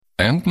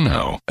And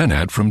now, an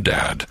ad from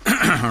Dad.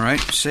 All right,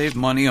 save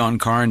money on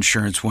car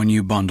insurance when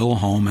you bundle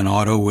home and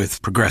auto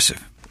with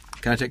Progressive.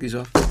 Can I take these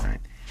off? All right.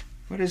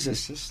 What is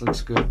this? This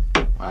looks good.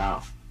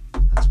 Wow,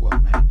 that's well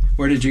made.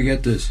 Where did you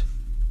get this?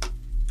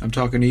 I'm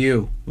talking to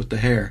you with the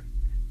hair.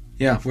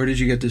 Yeah, where did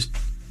you get this?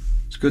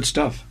 It's good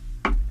stuff.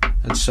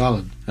 That's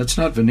solid. That's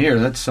not veneer,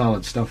 that's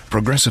solid stuff.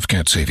 Progressive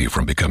can't save you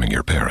from becoming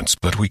your parents,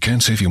 but we can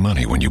save you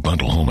money when you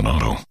bundle home and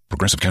auto.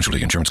 Progressive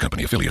Casualty Insurance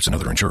Company, affiliates, and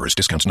other insurers.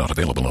 Discounts not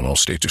available in all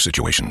states or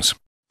situations.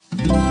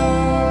 Feral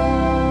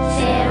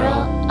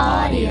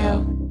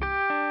Audio.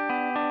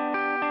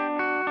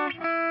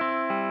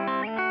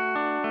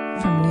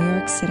 From New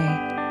York City,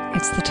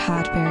 it's the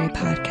Todd Barry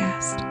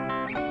Podcast.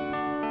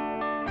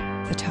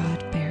 The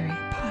Todd Barry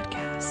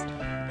Podcast.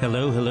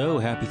 Hello, hello.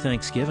 Happy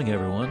Thanksgiving,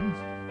 everyone.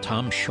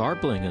 Tom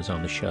Scharpling is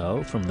on the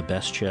show from The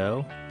Best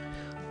Show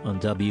on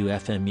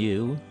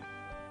WFMU,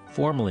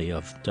 formerly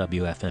of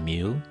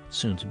WFMU,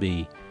 soon to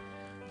be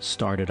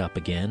started up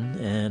again.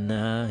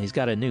 And he's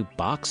got a new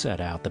box set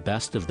out, The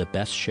Best of the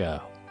Best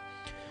Show,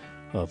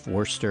 of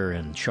Worcester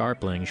and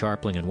Scharpling,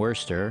 Scharpling and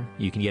Worcester.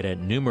 You can get it at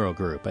Numero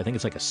Group. I think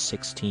it's like a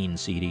 16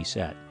 CD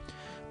set,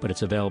 but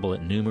it's available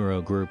at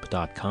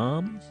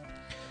numerogroup.com.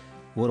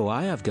 What do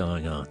I have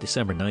going on?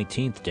 December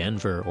 19th,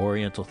 Denver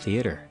Oriental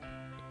Theater.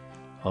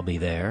 I'll be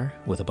there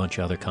with a bunch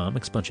of other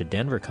comics, bunch of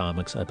Denver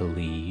comics, I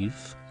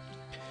believe.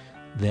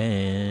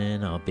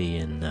 Then I'll be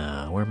in,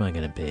 where am I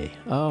going to be?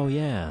 Oh,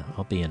 yeah,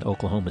 I'll be in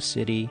Oklahoma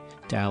City,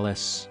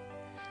 Dallas,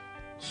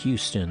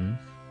 Houston.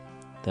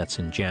 That's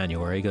in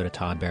January. Go to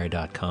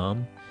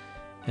toddbarry.com.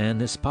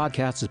 And this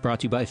podcast is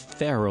brought to you by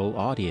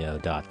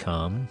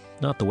feralaudio.com.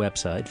 Not the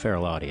website,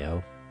 Feral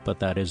Audio, but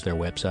that is their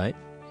website.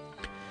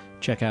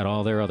 Check out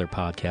all their other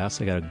podcasts.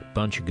 I got a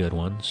bunch of good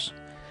ones.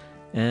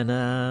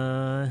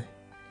 And,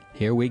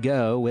 here we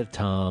go with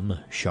Tom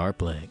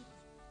Scharpling.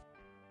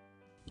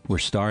 We're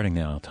starting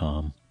now,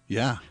 Tom.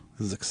 Yeah,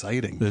 this is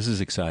exciting. This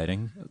is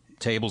exciting.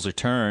 Tables are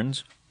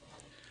turned.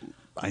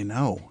 I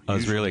know. I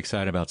was really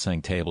excited about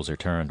saying tables are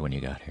turned when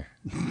you got here.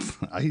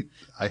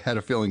 I had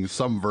a feeling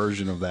some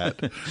version of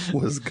that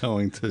was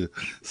going to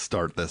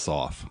start this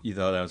off. You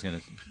thought I was going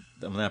to...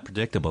 I'm not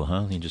predictable,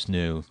 huh? You just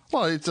knew.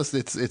 Well, it's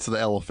the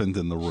elephant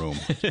in the room.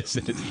 It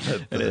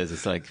is.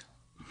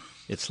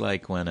 It's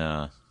like when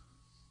a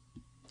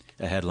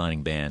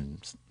headlining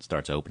band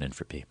starts opening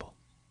for people.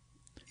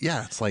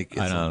 Yeah, it's like...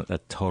 I know,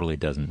 that totally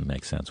doesn't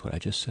make sense what I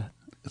just said.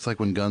 It's like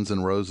when Guns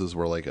N' Roses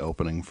were like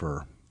opening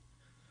for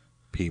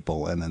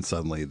people, and then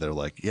suddenly they're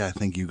like, yeah, I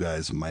think you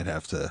guys might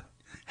have to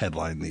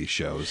headline these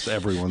shows.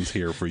 Everyone's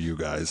here for you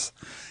guys,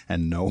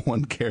 and no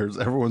one cares.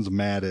 Everyone's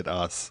mad at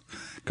us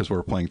because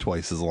we're playing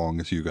twice as long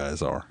as you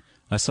guys are.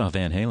 I saw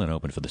Van Halen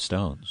open for the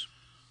Stones.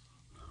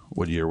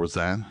 What year was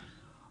that?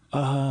 It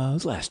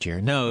was last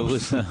year. No, it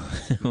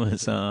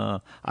was,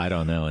 I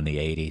don't know, in the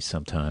 80s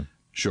sometime.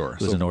 Sure.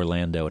 It was in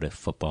Orlando at a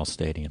football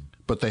stadium.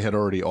 But they had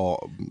already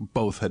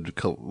both had,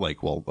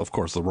 like, well, of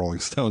course, the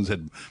Rolling Stones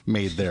had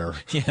made their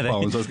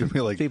bones. So it's gonna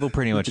be like people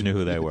pretty much knew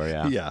who they were.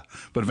 Yeah. Yeah.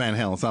 But Van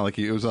Halen, it's not like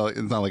it was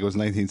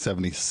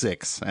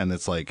 1976, and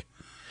it's like,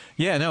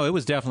 yeah, no, it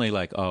was definitely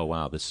like, oh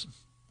wow, this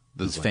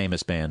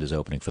famous band is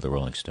opening for the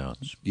Rolling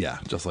Stones. Yeah,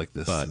 just like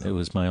this. But it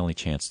was my only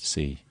chance to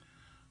see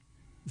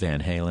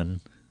Van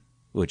Halen,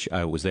 which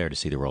I was there to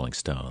see the Rolling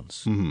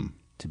Stones. Mm-hmm.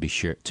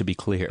 To be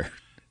clear.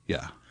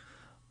 Yeah.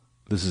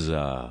 This is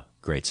a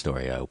great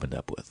story I opened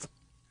up with.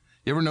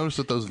 You ever notice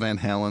that those Van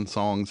Halen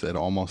songs, it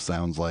almost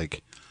sounds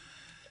like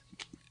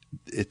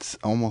it's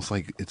almost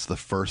like it's the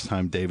first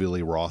time David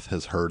Lee Roth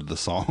has heard the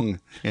song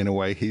in a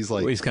way. He's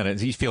like, well,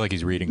 you feel like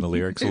he's reading the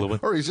lyrics a little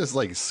bit. Or he's just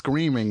like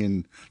screaming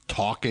and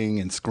talking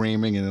and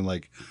screaming and then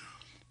like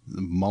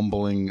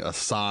mumbling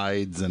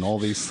asides and all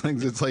these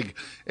things. It's like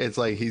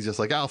he's just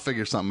like, I'll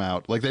figure something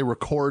out. Like they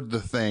record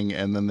the thing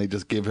and then they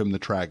just give him the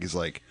track. He's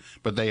like,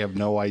 but they have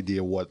no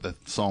idea what the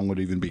song would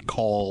even be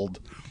called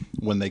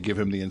when they give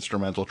him the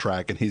instrumental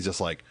track, and he's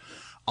just like,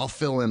 I'll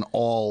fill in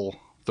all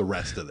the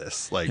rest of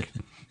this. Like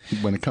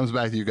when it comes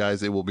back to you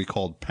guys, it will be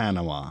called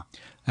Panama.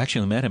 I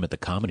actually met him at the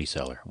Comedy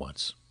Cellar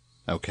once.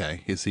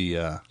 Okay. Is he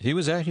He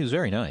was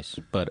very nice,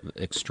 but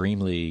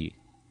extremely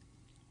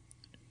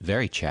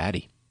very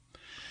chatty.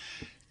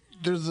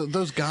 There's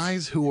those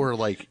guys who are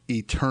like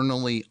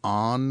eternally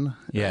on.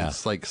 Yeah.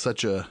 It's like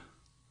such a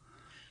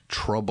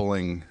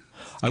troubling.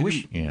 I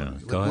wish. Yeah.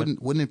 Go ahead.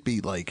 Wouldn't it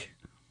be like?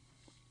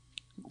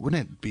 Wouldn't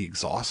it be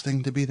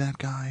exhausting to be that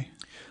guy?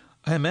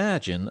 I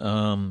imagine.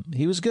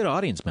 He was a good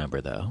audience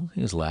member, though.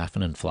 He was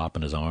laughing and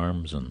flopping his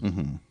arms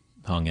and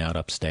hung out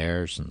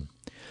upstairs.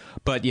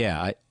 But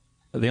yeah,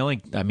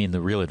 the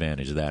real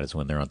advantage of that is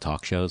when they're on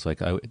talk shows. Like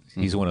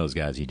he's one of those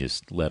guys. You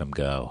just let him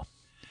go.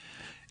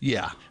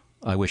 Yeah.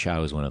 I wish I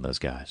was one of those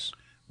guys.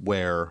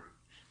 Where,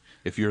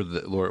 if you're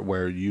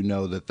where you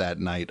know that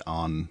night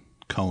on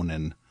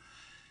Conan,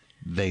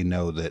 they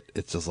know that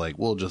it's just like,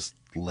 we'll just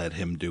let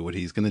him do what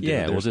he's going to do.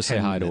 Yeah, we'll just say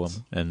hi minutes. to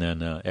him, and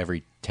then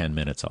every 10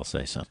 minutes I'll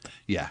say something.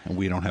 Yeah, and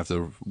we don't have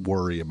to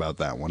worry about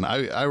that one.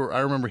 I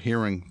remember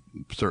hearing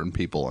certain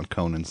people on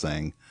Conan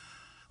saying,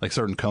 like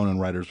certain Conan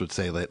writers would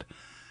say that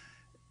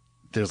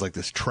there's like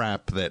this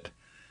trap that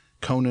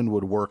Conan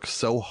would work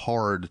so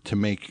hard to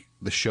make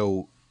the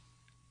show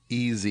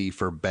easy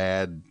for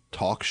bad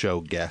talk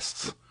show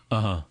guests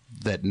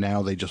that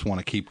now they just want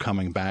to keep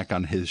coming back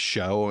on his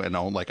show, and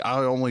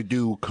I only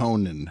do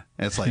Conan.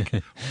 And it's like,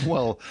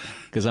 well,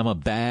 because I'm a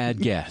bad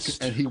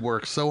guest. And he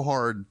works so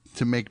hard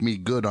to make me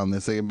good on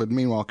this thing, but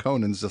meanwhile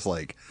Conan's just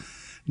like,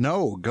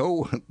 no,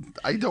 go.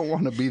 I don't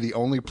want to be the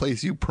only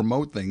place you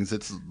promote things.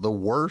 It's the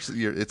worst.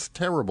 It's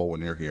terrible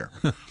when you're here.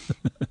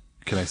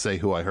 Can I say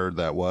who I heard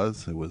that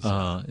was? It was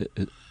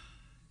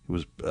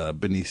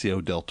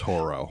Benicio del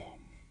Toro.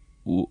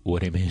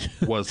 What do you mean?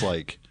 Was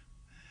like,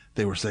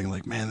 they were saying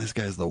like, man, this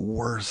guy's the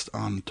worst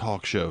on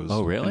talk shows.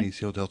 Oh, really?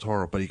 Benicio del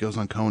Toro. But he goes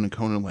on Conan.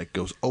 Conan like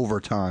goes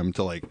overtime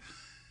to like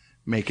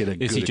make it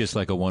a. Is he just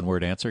like a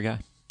one-word answer guy?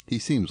 He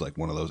seems like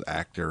one of those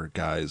actor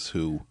guys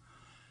who.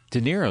 De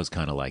Niro's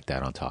kind of like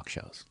that on talk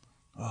shows.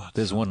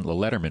 There's one,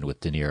 Letterman with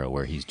De Niro,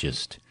 where he's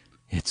just,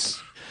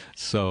 it's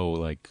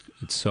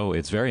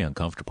very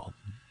uncomfortable.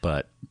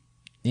 But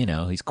you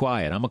know, he's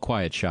quiet. I'm a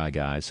quiet, shy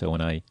guy. So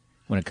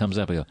when it comes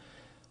up, I go,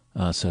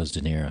 so's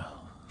De Niro.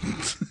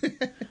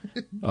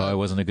 Oh, I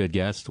wasn't a good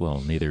guest? Well,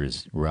 neither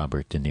is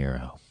Robert De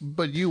Niro.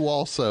 But you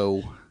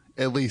also,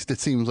 at least it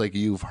seems like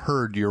you've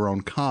heard your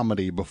own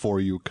comedy before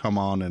you come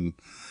on, and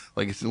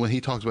like when he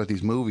talks about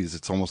these movies,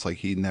 it's almost like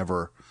he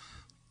never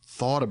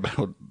thought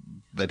about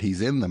that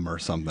he's in them or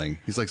something.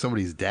 He's like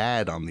somebody's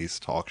dad on these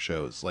talk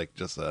shows, like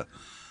just a.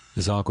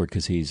 It's awkward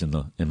because he's in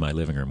my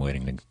living room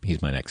waiting.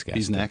 He's my next guest.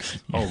 He's next.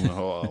 Oh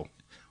no.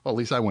 Well, at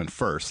least I went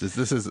first.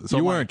 So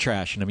you weren't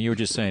trashing him. You were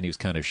just saying he was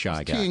kind of a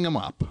shy guy. Teeing him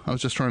up. I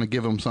was just trying to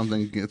give him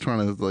something,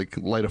 trying to like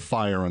light a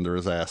fire under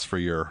his ass for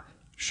your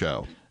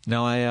show.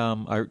 No, I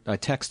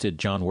texted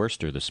John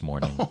Worster this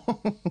morning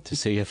to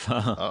see if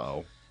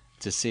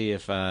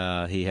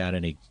he had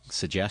any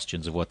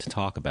suggestions of what to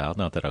talk about.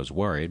 Not that I was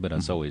worried, but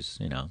it's always,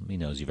 he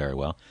knows you very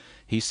well.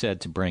 He said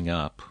to bring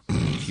up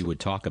if you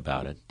would talk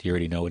about it. Do you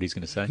already know what he's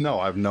going to say? No,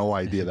 I have no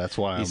idea. That's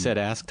why he said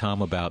ask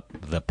Tom about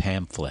the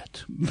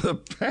pamphlet. The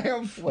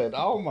pamphlet.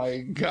 Oh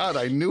my God!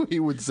 I knew he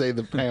would say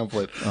the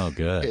pamphlet. Oh,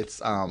 good.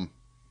 It's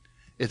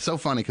so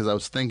funny because I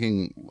was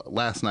thinking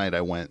last night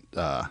I went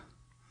to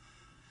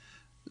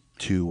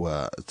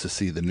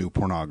see the New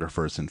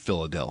Pornographers in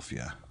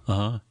Philadelphia,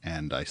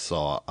 and I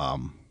saw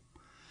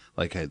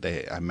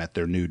I met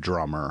their new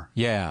drummer.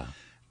 Yeah,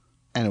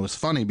 and it was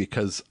funny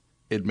because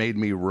it made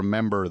me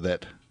remember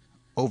that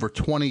over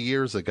 20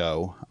 years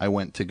ago, I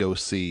went to go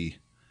see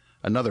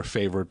another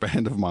favorite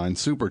band of mine,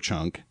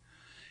 Superchunk,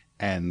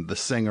 and the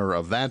singer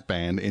of that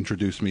band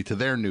introduced me to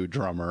their new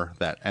drummer.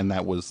 That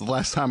was the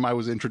last time I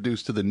was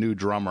introduced to the new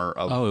drummer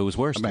of it was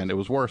Worster. A band. It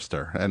was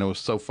Worster, and it was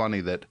so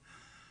funny that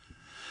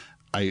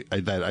I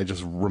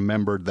just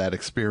remembered that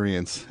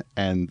experience,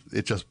 and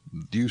it just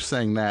you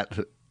saying that.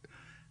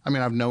 I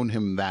mean, I've known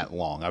him that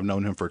long. I've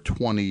known him for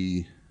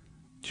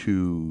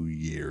 22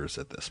 years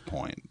at this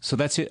point. So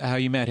that's how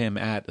you met him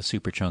at a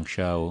Superchunk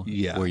show,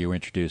 yeah, where you were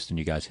introduced and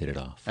you guys hit it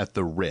off at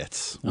the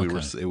Ritz.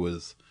 Okay. It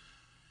was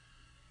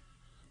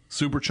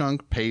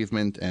Superchunk,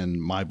 Pavement,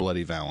 and My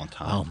Bloody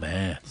Valentine. Oh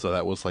man! So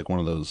that was like one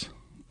of those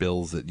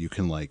bills that you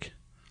can like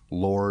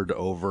lord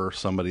over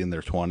somebody in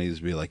their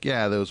 20s, be like,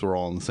 yeah, those were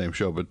all on the same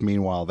show. But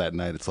meanwhile, that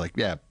night, it's like,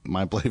 yeah,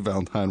 My Bloody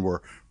Valentine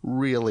were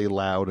really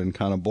loud and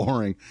kind of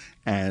boring,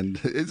 and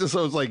it just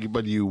so it's like,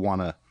 but you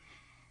want to.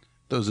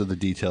 Those are the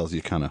details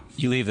you kind of...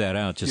 You leave that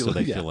out just so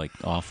they feel like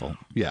awful.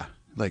 Yeah.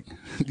 Like,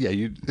 yeah,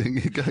 you.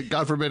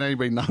 God forbid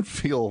anybody not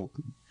feel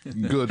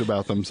good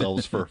about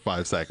themselves for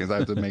 5 seconds. I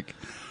have to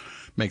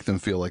make them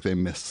feel like they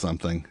missed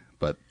something,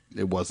 but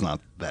it was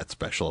not that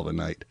special of a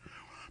night.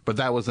 But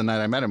that was the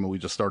night I met him, and we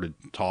just started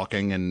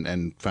talking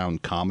and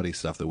found comedy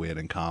stuff that we had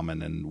in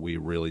common, and we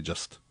really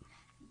just...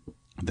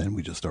 Then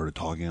we just started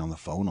talking on the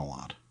phone a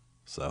lot.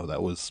 So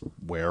that was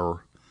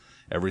where...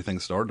 Everything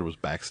started was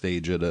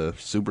backstage at a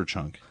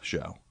Superchunk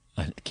show.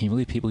 Can you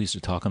believe people used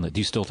to talk on the... Do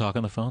you still talk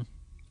on the phone?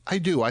 I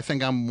do. I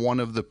think I'm one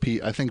of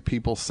the... I think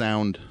people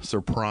sound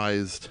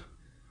surprised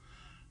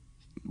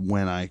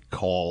when I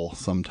call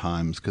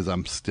sometimes because I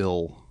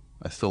still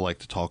like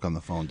to talk on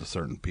the phone to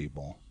certain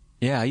people.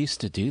 Yeah, I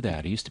used to do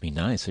that. It used to be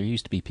nice. There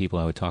used to be people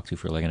I would talk to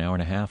for like an hour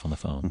and a half on the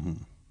phone. Mm-hmm.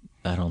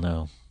 I don't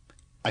know.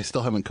 I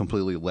still haven't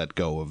completely let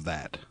go of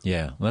that.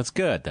 Yeah, well, that's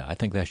good. I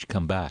think that should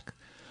come back.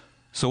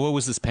 So what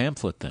was this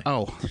pamphlet thing?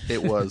 Oh,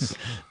 it was...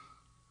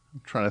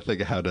 I'm trying to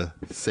think of how to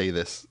say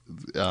this.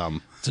 It's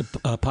a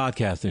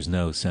podcast. There's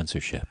no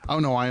censorship. Oh,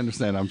 no, I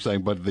understand. I'm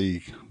saying, but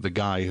the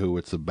guy who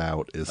it's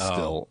about is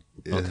still...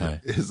 Okay.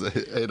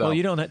 Well,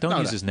 you don't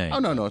use his name. Oh,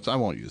 no, I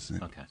won't use his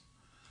name. Okay.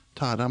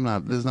 Todd, I'm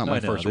not... This is not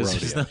my first rodeo.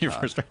 This is not your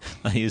first...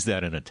 I used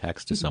that in a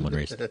text to someone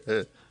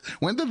recently.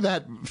 When did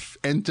that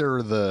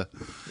enter the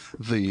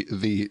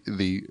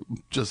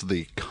just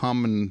the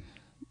common...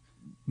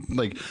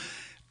 Like...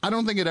 I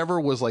don't think it ever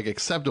was like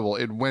acceptable.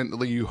 It went,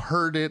 like, you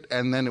heard it,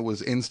 and then it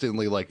was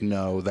instantly like,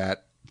 no,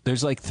 that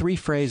There's like 3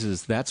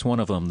 phrases. That's one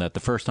of them that the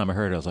first time I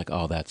heard it, I was like,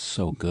 oh, that's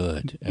so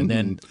good. And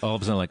then all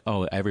of a sudden, like,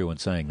 oh,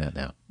 everyone's saying that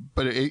now.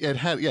 But it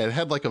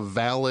had like a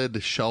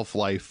valid shelf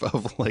life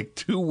of like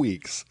 2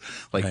 weeks.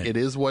 Like, Right. It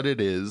is what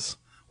it is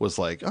was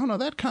like, oh no,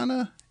 that kind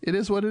of, it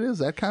is what it is.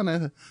 That kind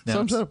of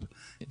sums up.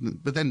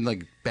 But then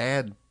like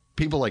bad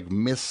people like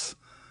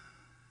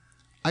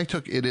I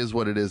took it is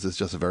what it is as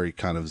just a very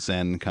kind of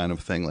Zen kind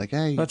of thing. Like,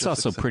 hey, That's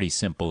also pretty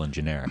simple and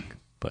generic.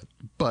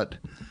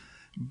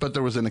 but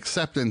there was an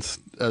acceptance,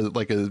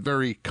 like a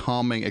very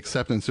calming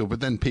acceptance to it.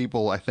 But then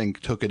people, I think,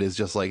 took it as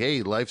just like,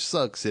 hey, life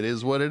sucks. It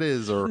is what it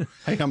is. Or,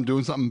 hey, I'm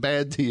doing something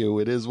bad to you.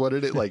 It is what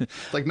it is.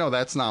 Like no,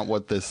 that's not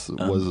what this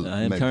was.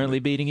 I am currently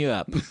beating you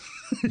up.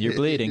 You're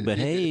bleeding, but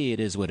hey, it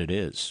is what it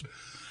is.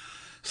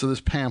 So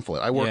this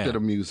pamphlet, I worked at a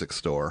music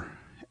store,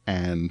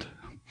 and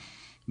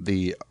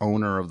the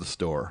owner of the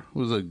store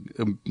was a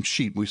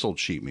sheet. We sold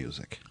sheet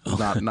music,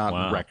 not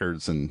Wow.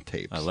 records and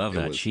tapes. I love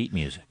that sheet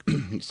music.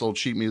 Sold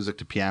sheet music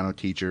to piano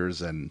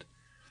teachers, and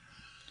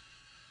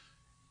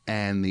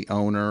the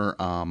owner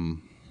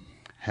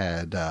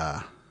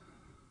had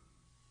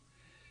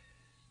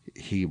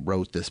he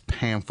wrote this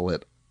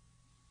pamphlet.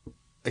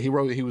 He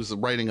was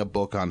writing a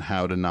book on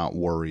how to not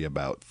worry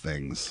about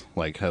things,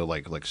 like how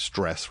like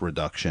stress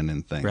reduction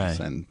and things.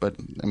 Right. But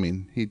I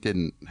mean, he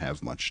didn't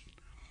have much.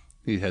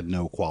 He had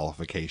no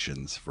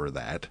qualifications for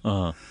that.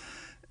 Uh-huh.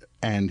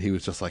 And he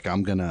was just like,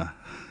 I'm gonna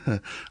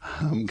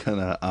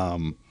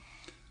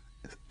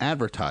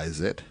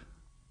advertise it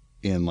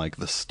in like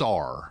the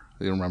Star.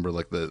 You remember,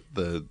 like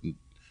the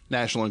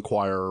National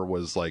Enquirer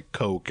was like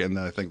Coke, and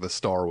then I think the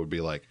Star would be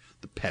like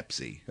the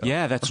Pepsi.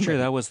 Yeah, that's true.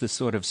 That was the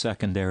sort of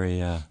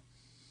secondary.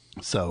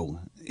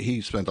 So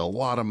he spent a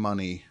lot of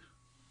money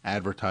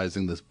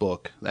advertising this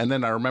book, and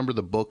then I remember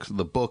the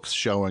books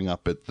showing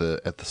up at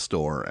the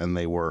store, and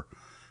they were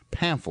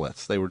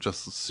pamphlets. They were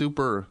just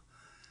super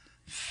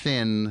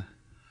thin,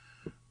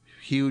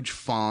 huge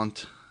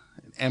font,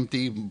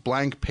 empty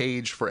blank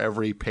page for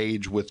every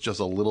page with just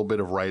a little bit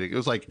of writing. It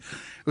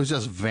was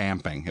just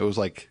vamping. It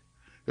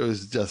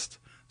was just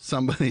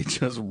somebody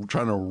just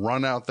trying to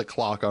run out the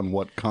clock on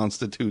what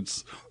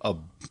constitutes a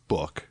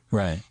book.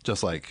 Right.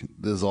 Just like,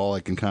 this is all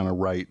I can kind of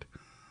write.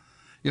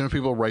 You know,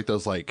 people write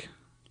those like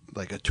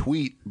a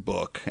tweet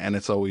book, and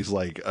it's always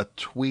like a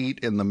tweet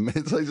in the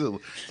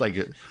it's like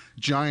a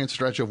giant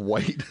stretch of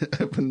white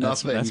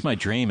nothing. That's my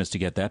dream, is to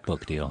get that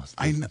book deal.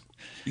 I know.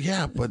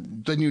 Yeah,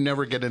 but then you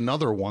never get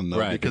another one, though,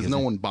 Right, because no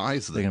one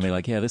buys They're them. going to be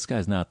like, yeah, this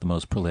guy's not the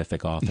most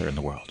prolific author in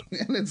the world.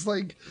 And it's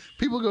like,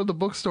 people go to the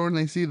bookstore and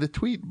they see the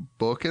tweet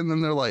book, and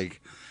then they're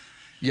like,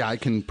 yeah, I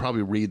can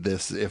probably read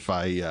this if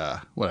I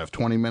have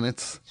 20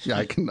 minutes. Yeah,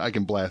 I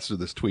can blast through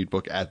this tweet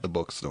book at the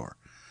bookstore.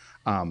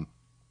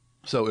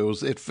 So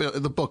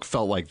the book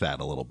felt like that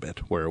a little bit,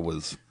 where it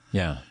was.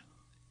 Yeah.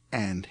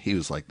 And he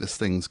was like, this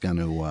thing's going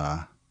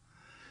to,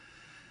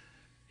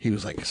 he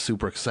was like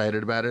super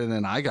excited about it. And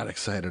then I got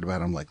excited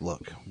about it. I'm like,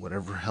 look,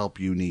 whatever help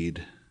you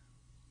need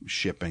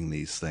shipping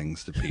these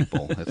things to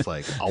people, it's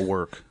like, I'll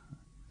work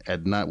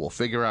at night. We'll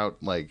figure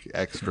out like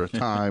extra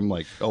time,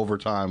 like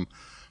overtime.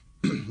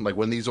 Like,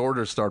 when these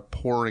orders start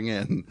pouring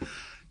in,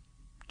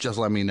 just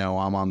let me know.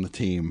 I'm on the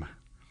team.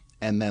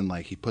 And then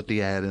like he put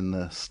the ad in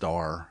the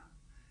Star,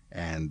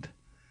 and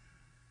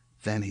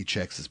then he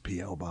checks his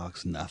P.O.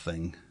 box,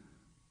 nothing.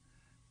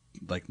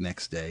 Like,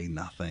 next day,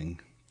 nothing.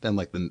 Then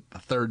like the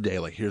third day,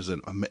 like, here's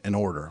an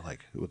order, like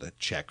with a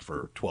check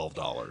for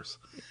 $12.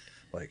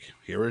 Like,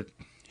 here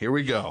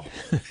we go.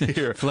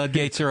 Here,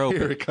 Floodgates are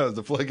open. Here it comes.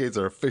 The floodgates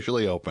are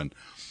officially open.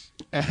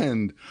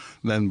 And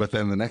then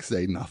the next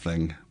day,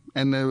 nothing.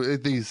 And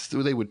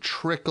they would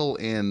trickle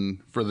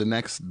in for the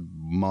next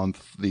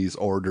month. These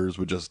orders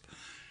would just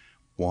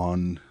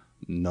 1,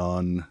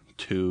 none,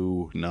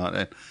 2,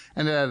 none,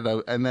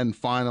 and then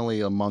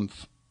finally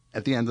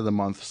at the end of the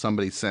month,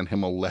 somebody sent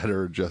him a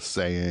letter just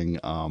saying,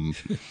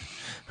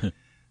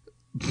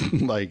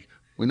 like,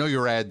 we know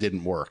your ad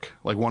didn't work.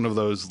 Like one of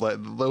those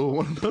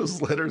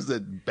letters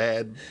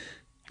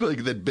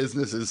that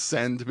businesses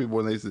send to people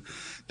when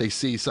they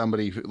see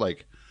somebody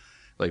like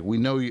we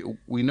know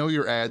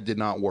your ad did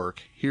not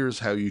work. Here's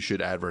how you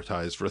should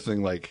advertise for a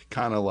thing, like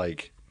kind of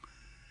like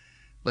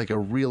a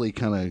really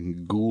kind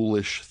of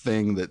ghoulish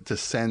thing that to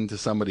send to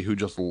somebody who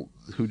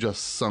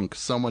just sunk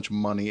so much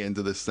money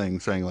into this thing,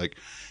 saying like,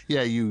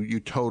 yeah, you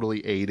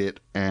totally ate it,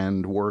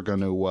 and we're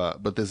gonna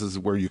but this is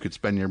where you could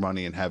spend your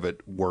money and have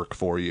it work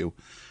for you.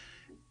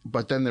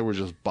 But then there were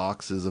just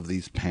boxes of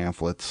these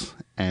pamphlets,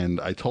 and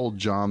I told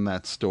John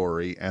that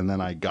story, and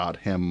then I got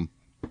him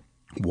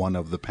one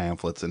of the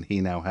pamphlets, and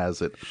he now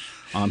has it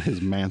on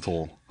his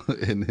mantle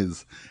in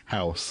his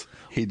house.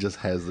 He just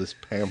has this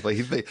pamphlet.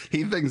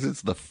 He thinks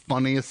it's the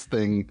funniest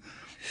thing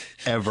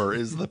ever,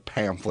 is the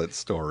pamphlet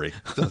story.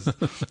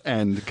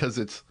 And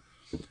because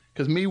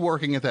me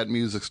working at that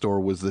music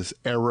store was this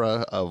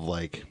era of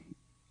like,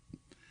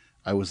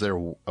 I was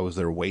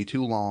there way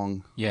too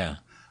long. Yeah.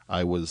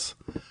 I was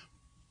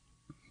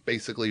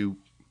basically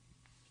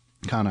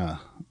kind of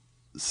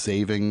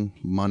saving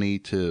money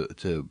to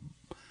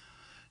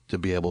to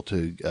be able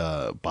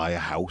to buy a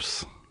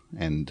house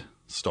and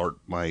start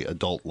my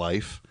adult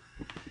life.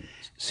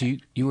 So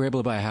you were able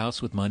to buy a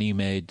house with money you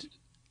made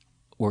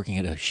working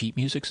at a sheet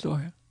music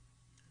store?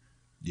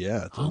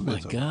 Yeah. Oh, my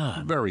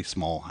God. Very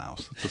small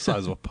house. It's the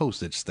size of a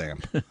postage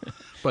stamp.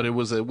 But it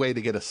was a way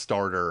to get a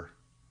starter.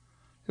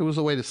 It was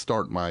a way to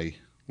start my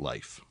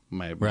life,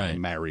 my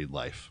married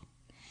life.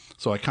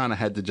 So I kind of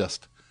had to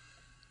just...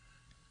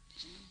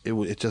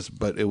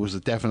 But it was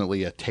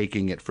definitely a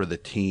taking it for the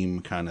team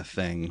kind of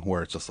thing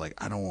where it's just like,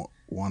 I don't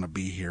want to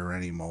be here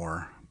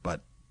anymore.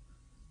 But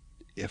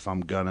if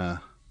I'm going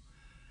to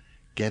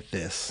get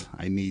this,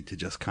 I need to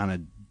just kind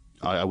of...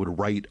 I would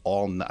write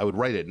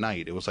at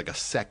night. It was like a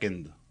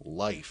second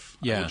life.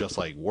 Yeah. I would just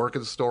like work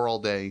at the store all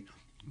day,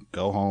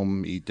 go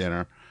home, eat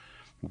dinner,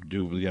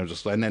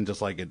 and then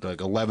just like at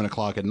like 11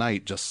 o'clock at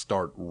night, just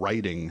start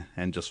writing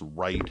and just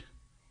write.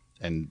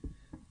 And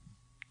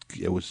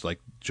it was like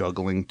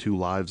juggling two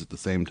lives at the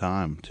same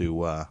time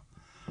to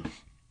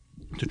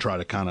try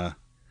to kind of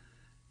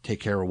take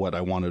care of what I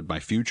wanted my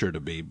future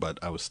to be. But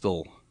I was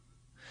still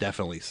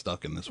definitely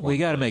stuck in this one. Well, you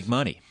got to make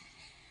money.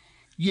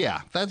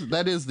 Yeah,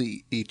 that is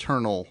the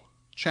eternal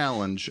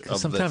challenge of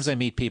sometimes this. I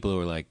meet people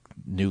who are like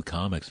new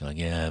comics and like,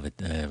 yeah, I have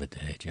a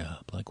day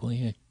job. Like, well,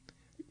 yeah,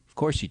 of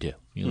course you do.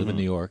 You live in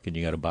New York and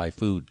you got to buy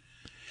food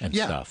and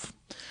stuff.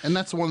 And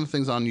that's one of the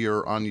things on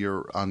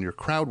your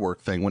crowd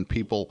work thing when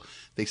people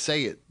they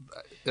say it.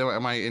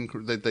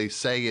 They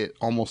say it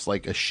almost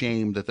like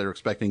ashamed that they're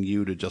expecting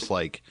you to just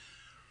like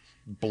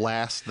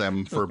blast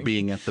them for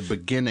being at the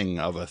beginning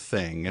of a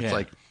thing. It's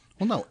like,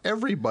 well, no,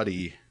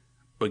 everybody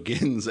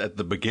begins at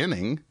the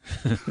beginning.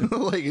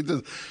 Like it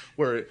just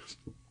where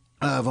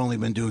I've only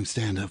been doing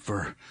stand-up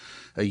for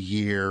a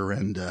year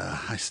and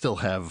I still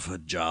have a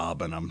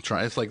job and I'm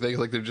trying. It's like they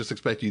just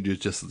expect you to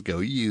just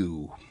go,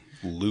 you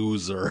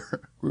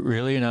loser.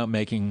 Really? You're not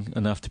making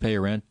enough to pay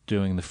your rent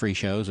doing the free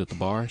shows at the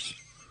bars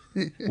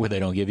where they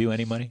don't give you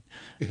any money?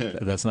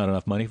 That's not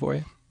enough money for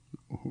you?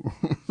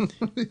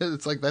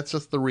 It's like that's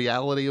just the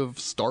reality of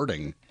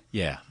starting.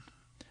 Yeah.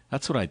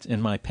 That's what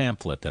in my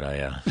pamphlet that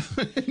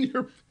In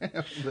your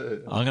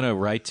pamphlet. I'm going to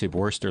write to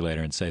Worcester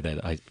later and say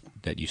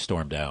that you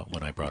stormed out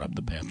when I brought up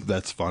the pamphlet.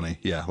 That's funny.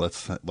 Yeah,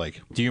 let's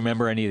like. Do you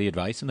remember any of the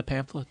advice in the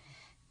pamphlet?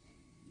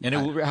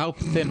 And how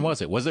thin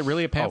was it? Was it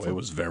really a pamphlet? Oh, it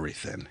was very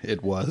thin.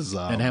 It was.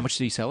 And how much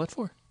did he sell it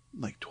for?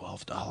 Like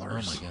 $12. Oh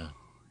my God!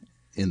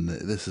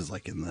 This is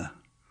like in the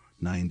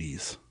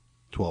 90s.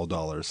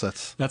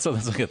 $12. That's like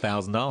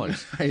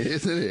 $1,000.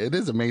 It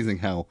is amazing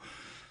how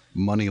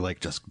money like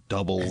just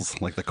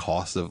doubles, like the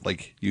cost of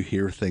like you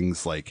hear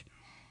things like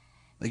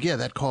yeah,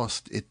 that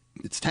cost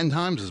it's 10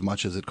 times as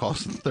much as it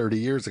cost 30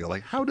 years ago.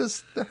 Like how do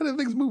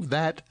things move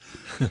that?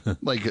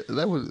 Like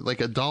that was like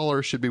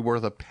 $1 should be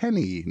worth a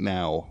penny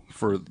now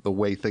for the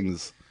way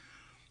things.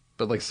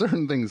 But like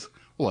certain things,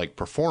 like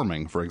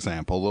performing, for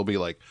example, they'll be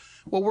like,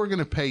 well, we're going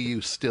to pay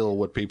you still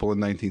what people in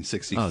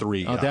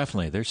 1963 got. Oh,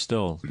 definitely. There's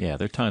still, there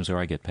are times where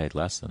I get paid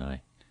less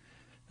than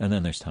and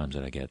then there's times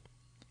that I get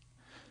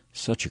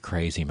such a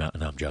crazy amount.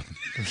 No, I'm joking.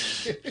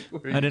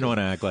 I didn't want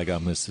to act like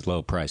I'm this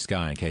low-priced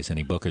guy in case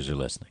any bookers are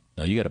listening.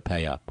 No, you got to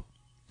pay up.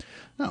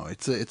 No,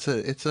 it's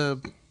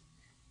a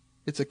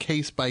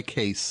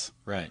case-by-case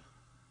right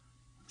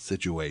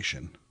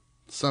situation.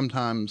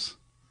 Sometimes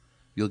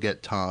you'll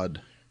get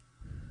Todd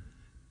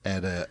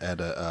at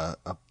a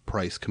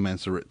price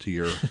commensurate to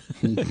your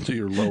to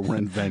your low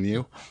rent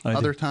venue.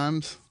 Other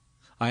times,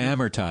 I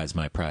amortize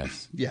my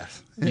price.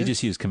 Yes, you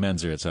just use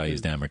commensurate, so I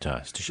used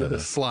amortize to show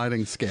the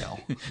sliding scale.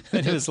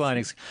 I do a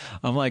sliding.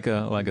 I'm like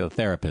a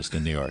therapist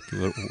in New York.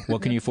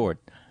 What can you afford?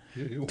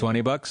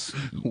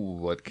 $20?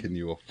 What can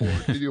you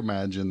afford? Can you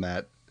imagine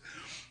that?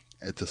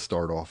 To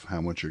start off,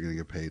 how much you're going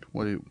to get paid?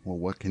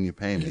 What can you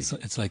pay me?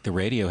 It's like the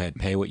Radiohead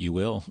 "Pay What You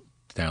Will"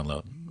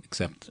 download,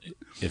 except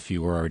if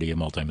you were already a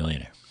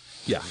multimillionaire.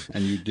 Yeah,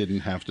 and you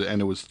didn't have to,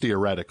 and it was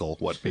theoretical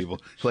what people,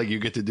 like you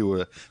get to do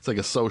it's like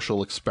a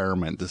social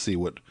experiment to see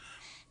what,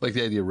 like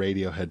the idea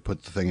Radiohead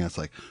put the thing out, it's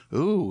like,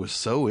 ooh,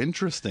 so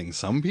interesting.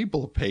 Some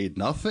people paid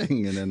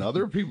nothing, and then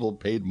other people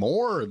paid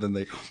more than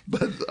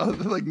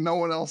but like no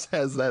one else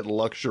has that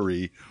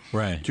luxury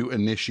right to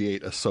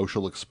initiate a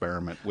social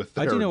experiment with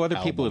their I do know other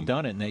album. People have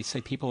done it, and they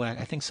say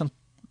I think some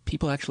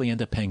people actually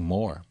end up paying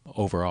more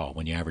overall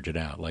when you average it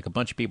out. Like a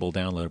bunch of people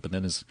download it, but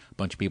then there's a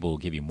bunch of people who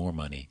give you more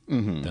money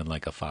than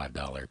like a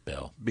 $5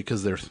 bill.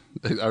 Because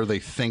are they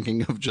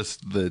thinking of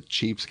just the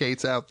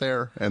cheapskates out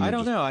there? And I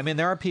don't know. I mean,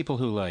 there are people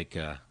who like,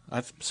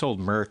 I've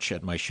sold merch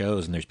at my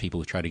shows and there's people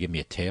who try to give me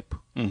a tip.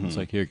 It's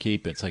like, here,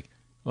 keep it. It's like,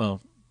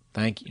 well,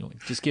 thank you.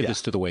 Just give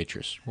this to the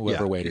waitress.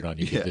 Whoever waited on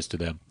you, give this to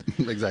them.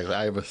 Exactly.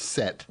 I have a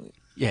set.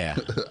 Yeah,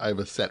 I have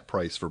a set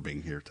price for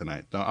being here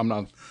tonight. No, I'm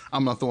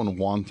not the one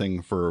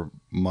wanting for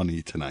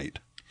money tonight.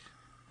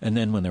 And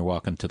then when they're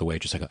walking to the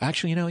waitress, I go,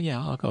 actually,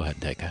 I'll go ahead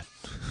and take that.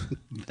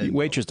 The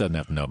waitress doesn't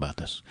have to know about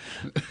this.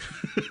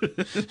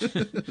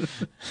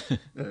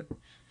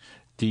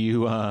 Do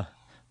you? I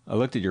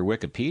looked at your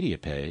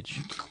Wikipedia page.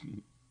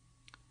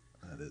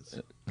 That is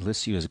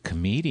lists you as a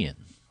comedian.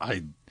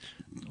 I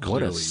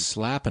What a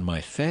slap in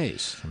my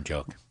face! I'm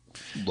joking.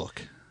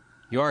 look,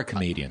 You are a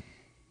comedian.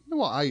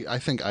 well, I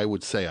think I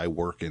would say I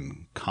work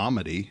in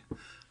comedy.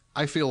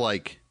 I feel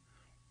like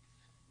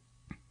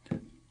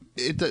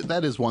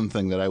that is one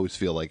thing that I always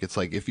feel like. It's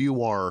like if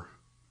you are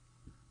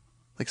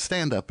like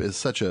stand-up is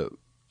such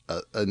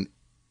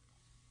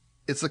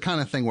it's the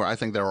kind of thing where I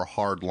think there are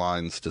hard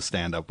lines to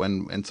stand-up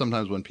and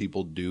sometimes when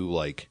people do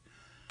like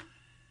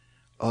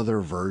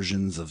other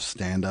versions of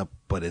stand-up,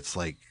 but it's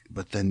like,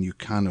 but then you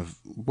kind of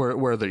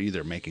where they're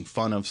either making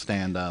fun of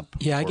stand-up.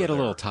 Yeah, I or get a they're-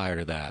 little tired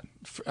of that.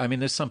 I mean,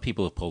 there's some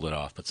people who pulled it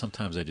off, but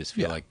sometimes I just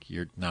feel like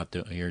you're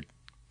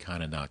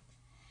kind of not.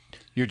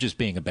 You're just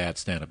being a bad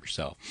stand-up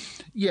yourself.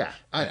 Yeah,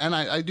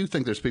 I do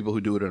think there's people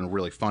who do it and are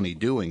really funny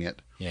doing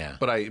it. Yeah.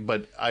 But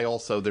I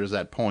also there's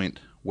that point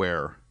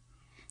where,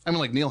 I mean,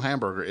 like Neil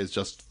Hamburger is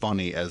just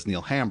funny as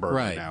Neil Hamburger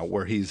Right. now,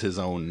 where he's his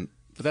own.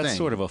 But that's thing.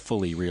 sort of a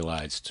fully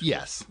realized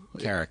Yes,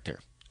 character.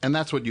 and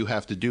that's what you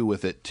have to do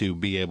with it to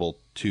be able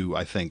to,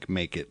 I think,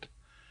 make it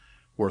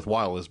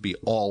worthwhile. Is be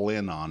all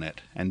in on it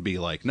and be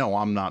like, no,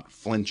 I'm not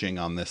flinching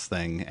on this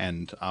thing,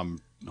 and I'm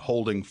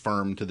holding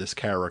firm to this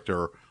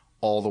character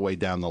all the way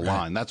down the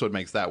line. That's what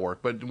makes that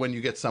work. But when you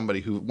get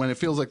somebody who, when it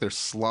feels like they're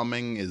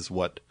slumming, is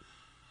what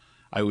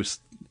I always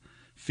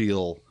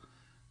feel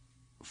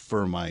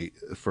for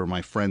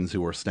my friends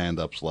who are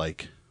stand-ups.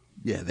 Like,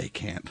 yeah, they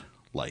can't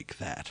like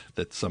that.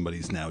 That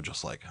somebody's now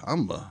just like,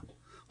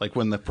 like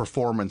when the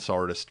performance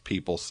artist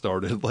people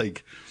started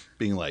like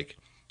being like,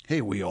 hey,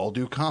 we all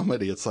do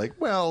comedy. It's like,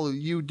 well,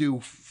 you do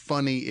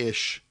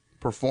funny-ish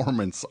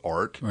performance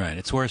art. Right.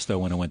 It's worse, though,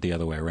 when it went the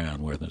other way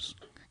around, where those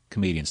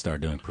comedians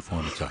started doing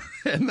performance art.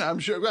 And I'm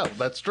sure, well,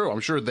 that's true.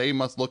 I'm sure they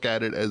must look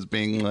at it as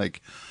being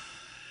like,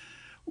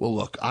 well,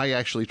 look, I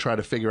actually try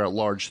to figure out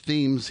large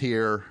themes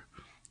here.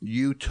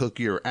 You took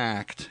your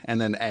act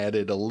and then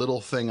added a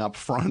little thing up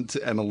front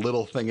and a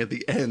little thing at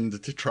the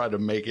end to try to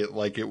make it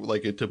like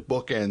it to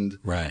bookend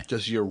Right.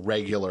 just your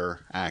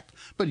regular act.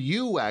 But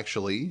you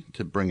actually,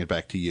 to bring it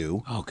back to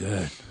you, Oh,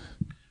 good.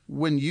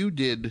 when you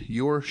did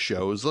your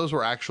shows, those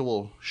were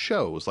actual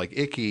shows. Like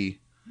Icky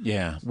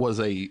Yeah. was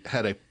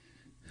had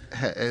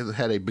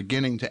a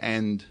beginning to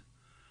end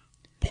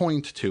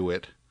point to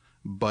it,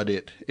 but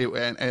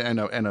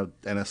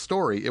and a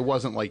story. It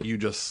wasn't like you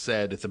just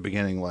said at the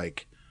beginning,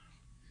 like,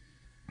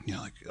 you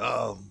know, like,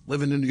 oh,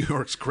 living in New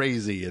York's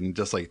crazy, and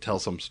just like tell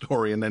some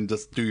story and then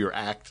just do your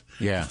act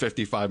Yeah. for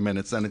 55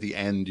 minutes. Then at the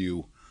end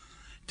you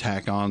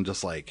tack on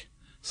just like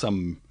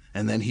some,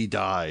 and then he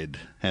died,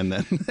 and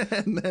then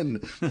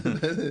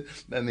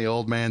then the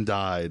old man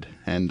died,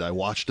 and I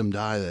watched him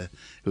die. It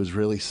was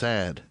really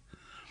sad.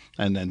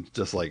 And then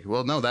just like,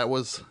 well, no,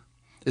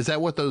 is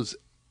that what those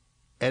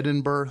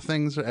Edinburgh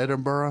things are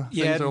Edinburgh,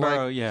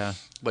 like? yeah.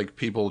 Like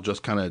people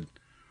just kind of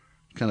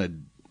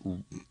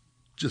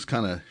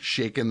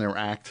shaking their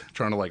act,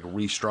 trying to like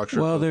restructure.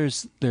 Well,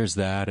 there's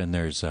that, and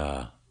there's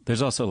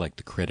also like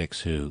the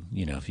critics who,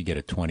 you know, if you get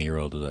a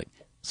 20-year-old who's like,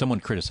 someone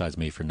criticized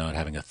me for not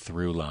having a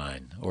through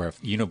line or a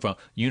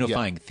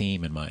unifying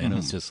theme in my, and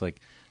it's just like,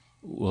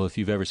 well, if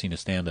you've ever seen a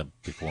stand-up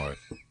before,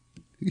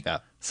 yeah,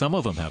 some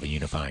of them have a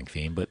unifying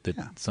theme, but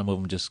some of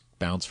them just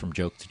bounce from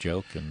joke to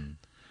joke, and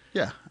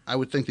yeah. I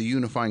would think the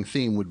unifying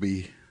theme would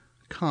be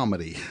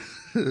comedy.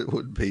 It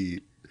would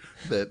be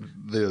that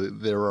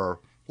there are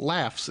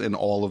laughs in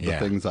all of the Yeah.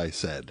 things I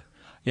said.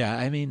 yeah,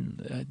 I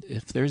mean,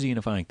 if there's a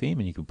unifying theme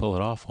and you can pull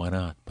it off, why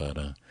not? But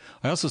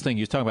I also think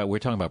we're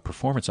talking about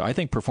performance art. I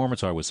think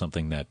performance art was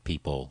something that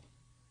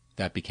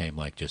became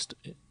like just,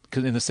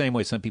 because in the same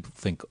way some people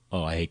think,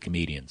 oh, I hate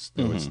comedians.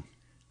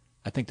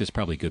 I think there's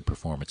probably good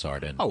performance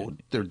art, and Oh,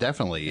 there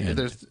definitely.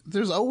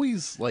 There's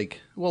always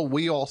like, well,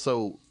 we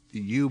also,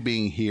 you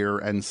being here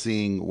and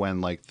seeing when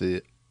like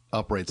the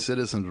Upright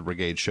Citizens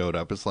Brigade showed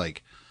up, it's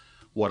like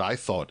what I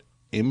thought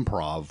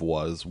improv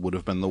would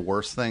have been the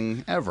worst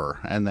thing ever,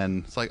 and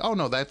then it's like, oh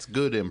no, that's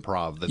good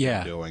improv that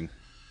Yeah. they're doing.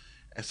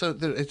 So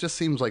it just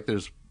seems like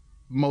there's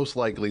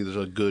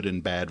a good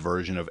and bad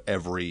version of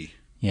every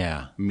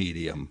yeah.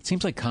 medium. It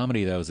seems like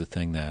comedy, that was the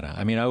thing that,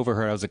 I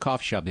was at a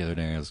coffee shop the other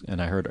day,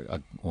 and I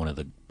heard one of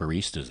the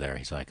baristas there.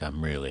 He's like,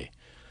 I'm really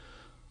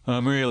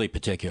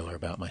particular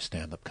about my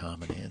stand-up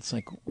comedy. It's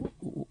like,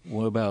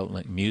 what about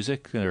like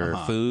music or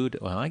food?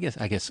 Well, I guess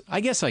I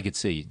could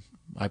see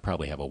I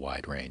probably have a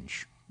wide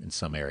range in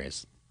some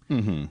areas.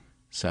 Mm-hmm.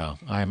 So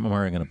I'm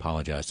already going to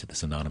apologize to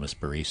this anonymous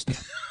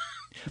barista.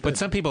 But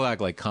some people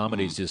act like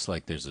comedy's just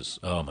like there's this,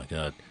 oh my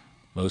God,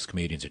 most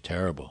comedians are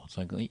terrible. It's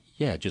like,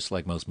 yeah, just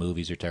like most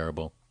movies are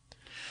terrible.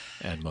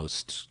 And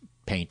most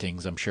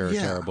paintings, I'm sure, are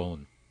Yeah. terrible.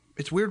 And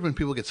It's weird when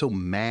people get so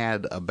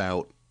mad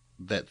about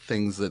that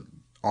things that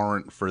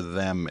aren't for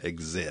them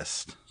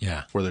exist.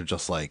 yeah. Where they're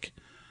just like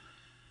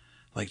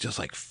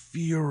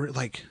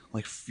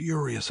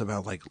furious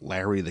about like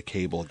Larry the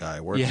Cable Guy,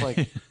 where Yeah.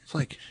 it's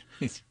like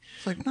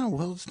no,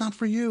 well, it's not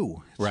for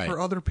you. It's Right. for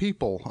other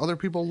people. Other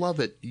people love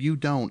it. You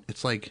don't.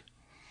 It's like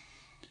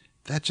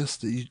that.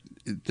 Just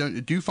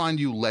do you find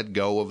you let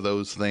go of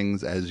those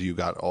things as you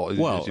got as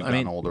you've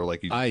gotten older?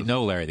 Like I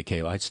know Larry the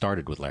Cable. I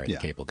started with Larry Yeah.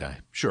 the Cable Guy.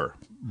 Sure.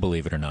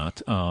 Believe it or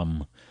not.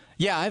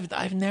 Yeah,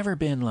 I've never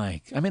been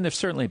like. I mean, there's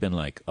certainly been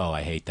like, oh,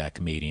 I hate that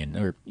comedian,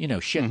 or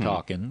shit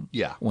talking.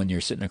 Yeah. When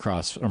you're sitting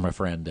across from a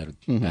friend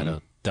at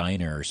a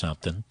diner or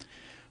something,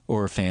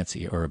 or a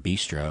fancy or a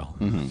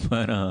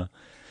bistro.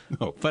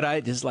 But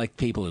I just like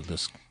people who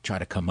just try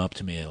to come up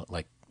to me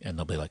like, and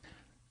they'll be like,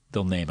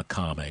 they'll name a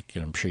comic,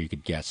 and I'm sure you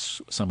could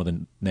guess some of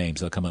the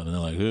names. They'll come up and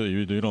they're like, oh,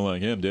 you don't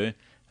like him, do you?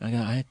 I go,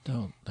 I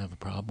don't have a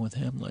problem with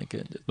him. Like,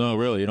 no,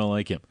 really, you don't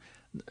like him.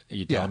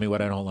 You telling me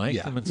what I don't like?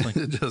 Yeah. And it's like,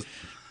 Just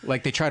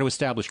like they try to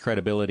establish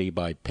credibility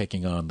by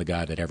picking on the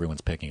guy that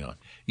everyone's picking on.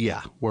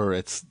 yeah, where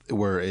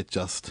it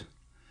just.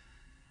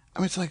 I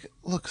mean, it's like,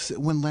 look,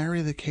 when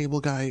Larry the Cable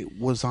Guy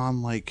was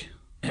on like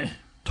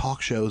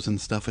talk shows and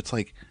stuff, it's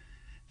like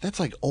that's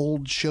like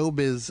old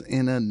showbiz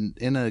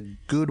in a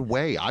good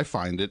way. I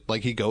find it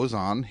like he goes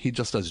on, he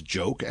just does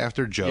joke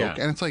after joke,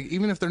 and it's like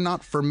even if they're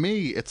not for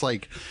me, it's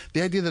like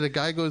the idea that a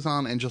guy goes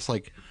on and just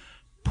like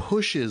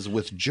pushes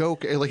with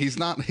joke, like he's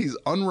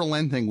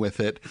unrelenting with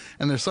it,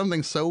 and there's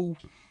something so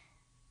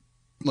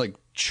like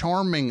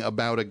charming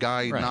about a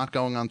guy not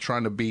going on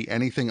trying to be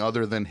anything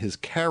other than his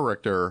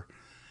character.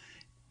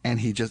 And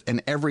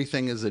and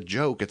everything is a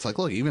joke. It's like,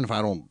 look, even if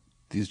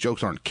these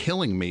jokes aren't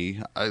killing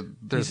me.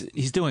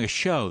 He's doing a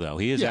show though.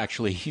 He is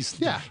actually.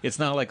 It's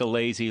not like a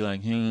lazy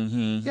like.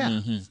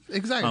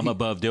 Exactly. I'm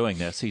above doing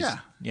this.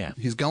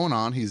 He's going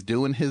on. He's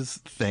doing his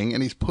thing,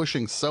 and he's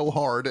pushing so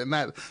hard, and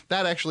that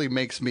actually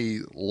makes me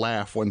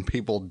laugh when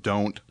people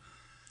don't.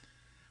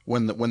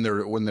 When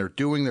they're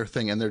doing their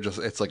thing, and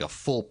it's like a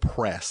full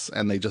press,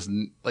 and they just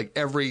like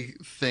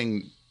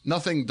everything.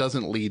 Nothing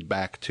doesn't lead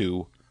back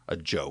to a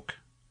joke.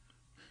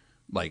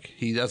 Like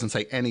he doesn't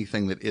say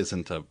anything that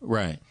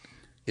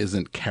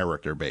isn't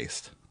character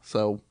based.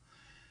 So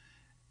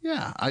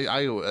yeah,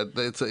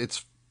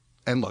 it's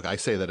and look, I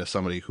say that as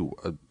somebody who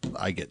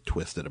I get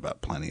twisted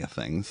about plenty of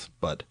things,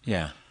 but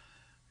yeah,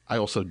 I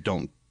also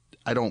don't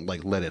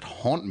like let it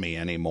haunt me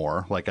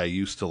anymore. Like I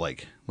used to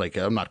like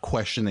I'm not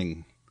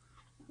questioning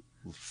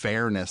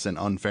fairness and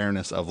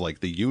unfairness of like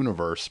the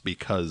universe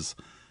because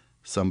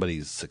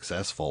somebody's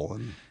successful.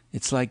 And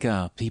it's like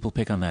people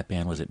pick on that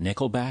band. Was it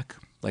Nickelback?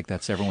 Like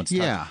that's everyone's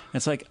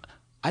It's like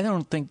I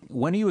don't think.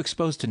 When are you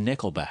exposed to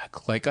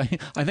Nickelback? Like I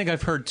think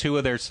I've heard 2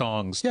 of their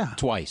songs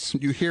twice.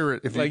 You hear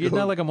it if like it's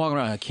not like I'm walking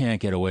around. I can't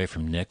get away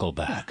from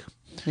Nickelback.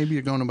 Maybe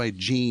you're going to buy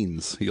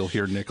jeans. You'll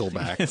hear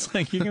Nickelback. It's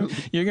like you're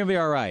gonna be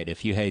all right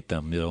if you hate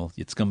them.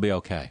 It's gonna be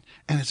okay.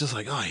 And it's just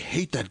like, oh, I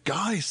hate that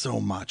guy so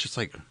much. It's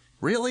like,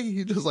 really?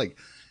 You just like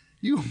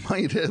you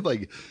might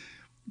like.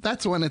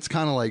 That's when it's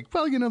kind of like,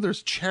 well,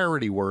 there's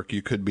charity work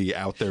you could be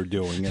out there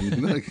doing,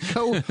 and like,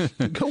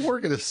 go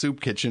work at a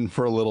soup kitchen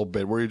for a little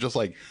bit, where you're just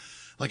like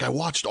I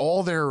watched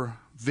all their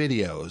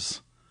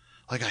videos.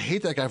 Like I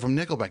hate that guy from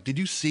Nickelback. Did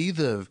you see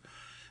the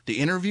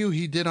interview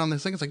he did on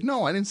this thing? It's like,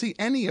 no, I didn't see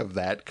any of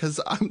that because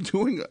I'm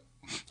doing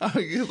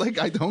like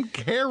I don't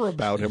care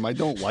about him. I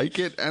don't like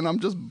it,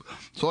 and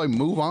so I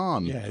move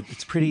on. Yeah,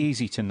 it's pretty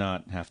easy to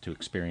not have to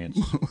experience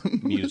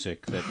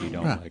music that you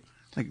don't like.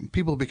 Like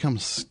people become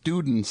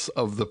students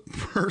of the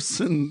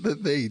person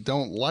that they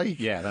don't like.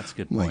 Yeah, that's a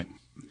good point.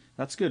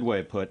 That's a good way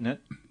of putting it.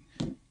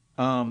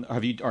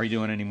 Are you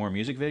doing any more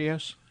music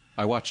videos?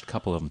 I watched a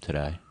couple of them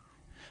today.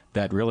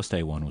 That real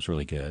estate one was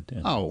really good.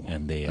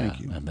 And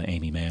the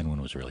Amy Mann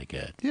one was really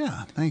good.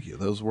 Yeah, thank you.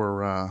 Those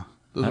were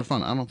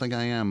fun. I don't think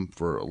I am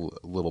for a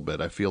little bit.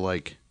 I feel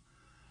like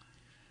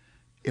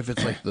if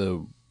it's like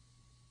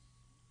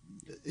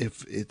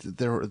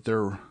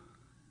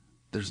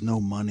there's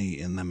no money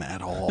in them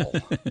at all.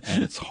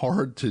 And it's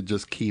hard to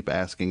just keep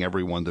asking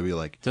everyone to be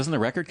like... Doesn't the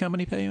record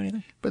company pay you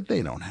anything? But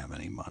they don't have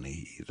any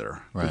money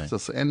either. Right. It's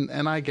just, and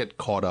I get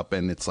caught up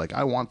in, it's like,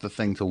 I want the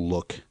thing to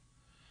look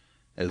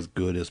as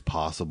good as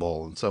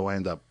possible. And so I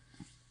end up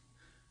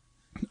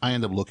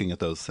looking at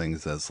those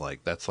things as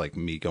like, that's like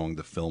me going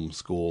to film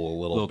school a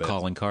little bit.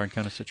 Calling card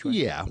kind of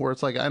situation? Yeah, where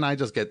it's like, and I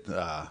just get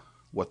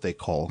what they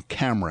call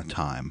camera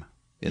time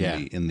in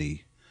the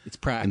it's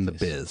practice. In the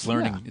biz. It's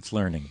learning. Yeah. It's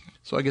learning.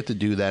 So I get to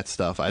do that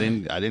stuff. I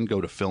didn't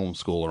go to film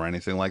school or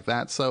anything like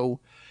that. So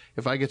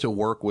if I get to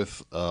work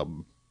with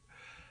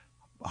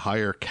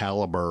higher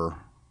caliber,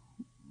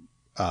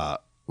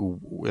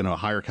 in a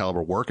higher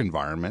caliber work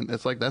environment,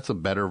 it's like that's a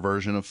better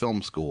version of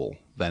film school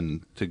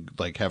than to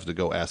like have to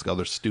go ask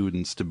other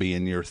students to be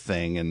in your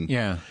thing. And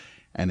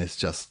and it's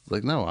just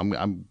like, no,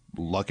 I'm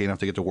lucky enough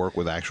to get to work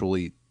with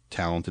actually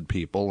talented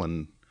people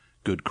and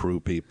good crew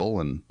people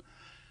and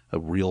a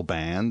real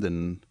band.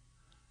 And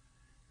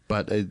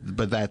but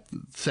that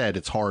said,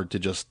 it's hard to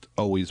just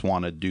always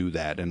want to do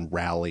that and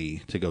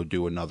rally to go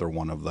do another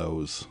one of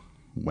those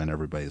when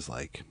everybody's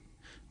like,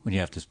 when you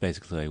have to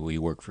basically say, well,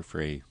 you work for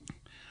free.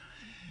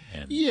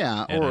 And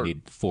or I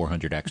need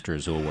 400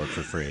 extras who will work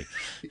for free.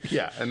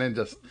 Yeah, and then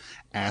just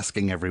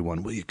asking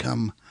everyone, will you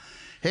come?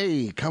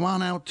 Hey, come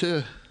on out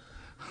to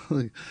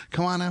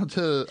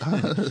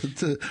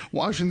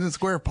Washington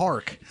Square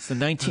Park. It's the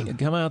 19.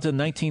 Come out to the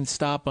 19th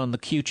stop on the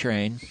Q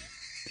train.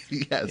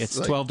 Yes, It's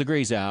like- 12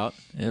 degrees out.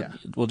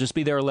 We'll just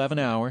be there 11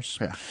 hours.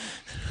 Yeah.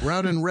 We're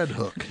out in Red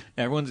Hook.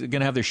 Everyone's going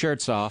to have their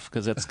shirts off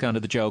because that's kind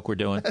of the joke we're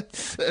doing.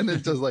 And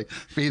it's just like,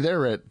 be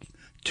there at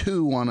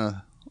 2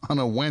 on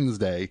a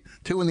Wednesday,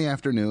 2 in the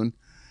afternoon,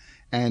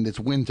 and it's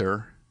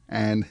winter,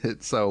 and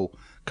so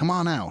come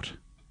on out,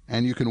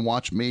 and you can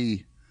watch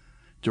me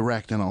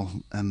direct,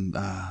 and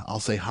I'll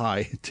say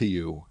hi to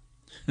you.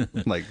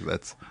 Like,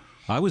 that's...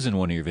 I was in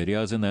one of your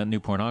videos, in that New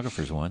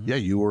Pornographers one. Yeah,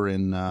 you were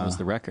in... I was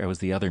the record. I was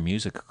the other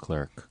music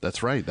clerk.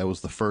 That's right. That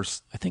was the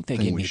first I think they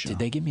thing gave we me. shot. Did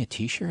they give me a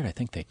T-shirt? I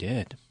think they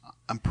did.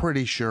 I'm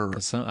pretty sure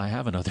I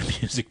have another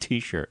music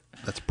T-shirt.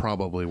 that's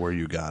probably where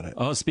you got it.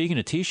 Oh, speaking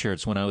of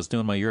T-shirts, when I was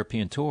doing my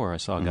European tour, I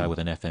saw a guy with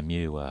an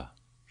FMU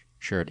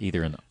shirt,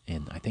 either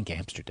in I think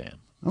Amsterdam,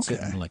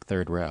 sitting in like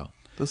third row.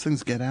 Those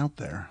things get out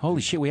there.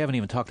 Holy shit! We haven't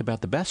even talked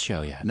about the best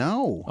show yet.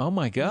 No. Oh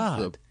my god.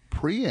 The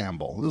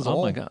preamble. This is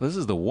Oh my god! This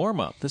is the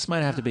warm-up. This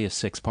might have to be a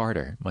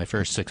 6-parter. My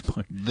first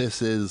 6-part.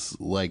 This is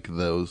like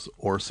those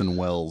Orson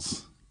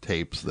Welles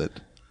tapes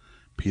that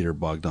Peter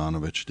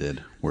Bogdanovich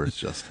did, where it's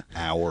just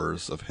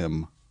hours of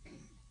him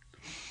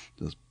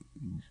just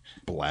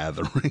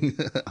blathering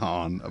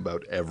on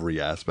about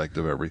every aspect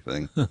of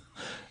everything.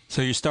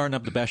 So you're starting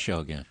up the best show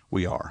again.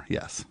 We are,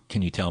 yes.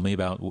 Can you tell me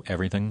about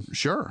everything?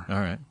 Sure. All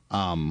right.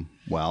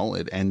 Well,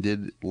 it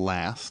ended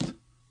last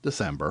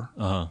December.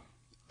 Uh-huh.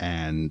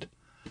 And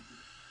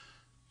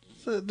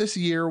this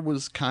year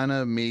was kind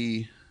of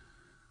me.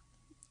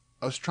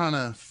 I was trying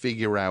to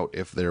figure out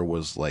if there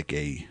was like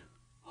a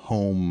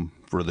home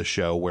for the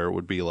show where it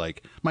would be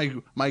like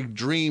my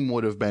dream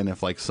would have been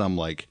if like some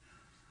like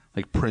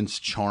Prince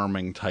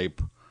Charming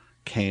type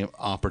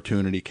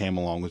opportunity came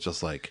along, with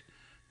just like,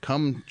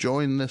 come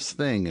join this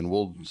thing and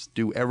we'll just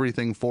do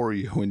everything for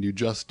you and you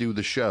just do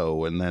the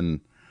show and then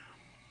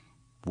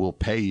we'll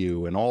pay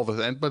you and all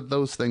but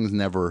those things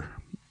never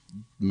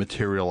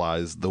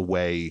materialized the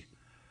way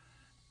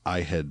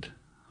I had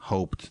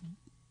hoped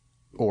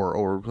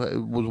or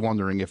was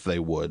wondering if they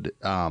would.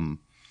 Some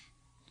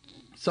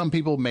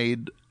people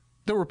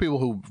there were people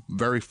who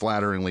very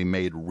flatteringly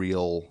made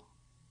real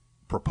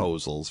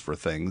proposals for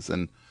things,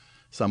 and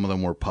some of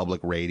them were public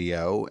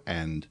radio,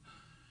 and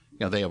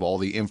they have all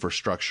the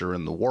infrastructure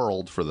in the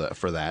world for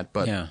that,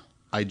 but Yeah.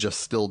 I just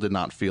still did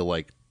not feel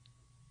like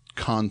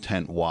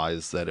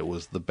content-wise that it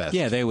was the best.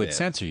 Yeah, they would fit.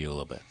 censor you a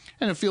little bit.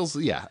 And it feels,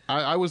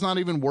 I was not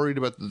even worried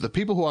about the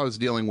people who I was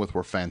dealing with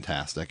were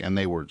fantastic, and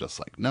they were just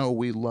like, no,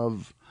 we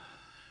love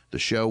the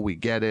show, we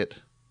get it,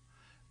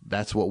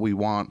 that's what we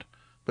want.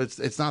 But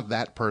it's not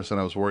that person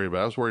I was worried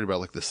about. I was worried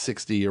about like the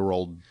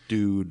 60-year-old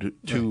dude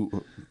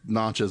 2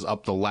 notches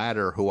up the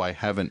ladder who I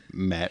haven't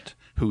met,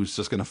 who's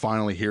just going to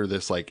finally hear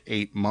this like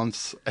 8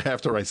 months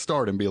after I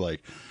start and be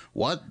like,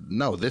 what?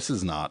 No, this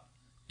is not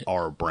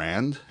our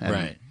brand. And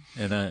Right.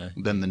 And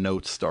then the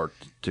notes start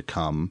to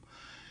come.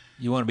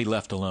 you want to be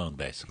left alone,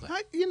 basically,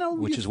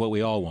 which is what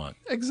we all want.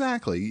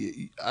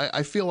 Exactly.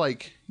 I feel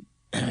like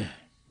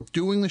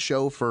doing the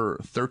show for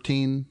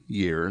 13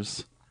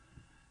 years,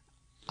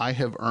 I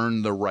have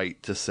earned the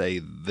right to say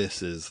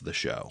this is the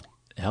show.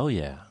 Hell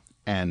yeah.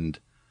 And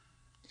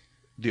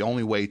the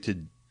only way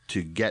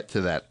to get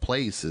to that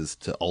place is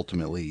to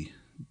ultimately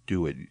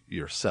do it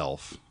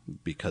yourself,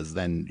 because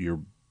then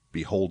you're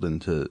beholden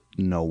to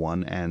no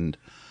one. And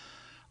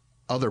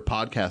other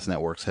podcast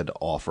networks had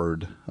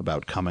offered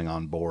about coming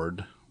on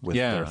board with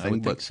their thing. I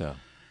would think so.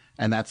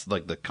 And that's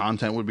like the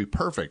content would be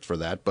perfect for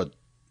that, but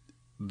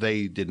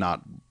they did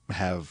not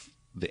have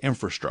the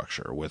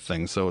infrastructure with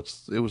things. So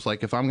it was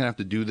like, if I'm going to have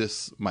to do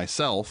this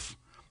myself,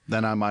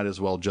 then I might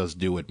as well just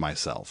do it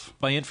myself.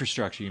 By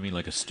infrastructure, you mean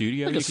like a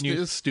studio? Like you a can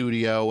use?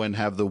 studio, and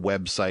have the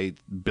website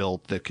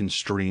built that can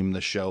stream the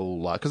show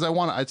live. Because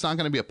it's not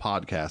going to be a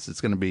podcast.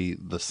 It's going to be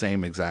the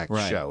same exact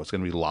Right. show. It's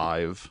going to be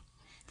live,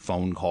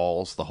 phone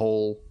calls,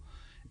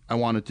 I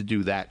wanted to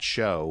do that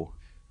show,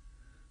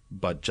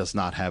 but just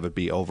not have it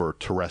be over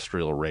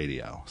terrestrial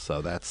radio.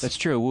 So that's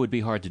True. It would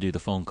be hard to do the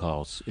phone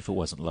calls if it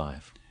wasn't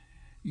live.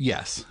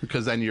 yes,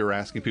 because then you're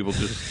asking people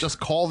to just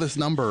call this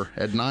number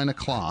at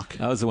 9:00.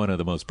 That was one of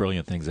the most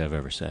brilliant things I've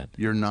ever said.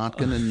 You're not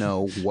going to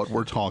know what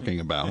we're talking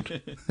about.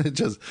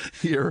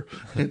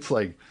 It's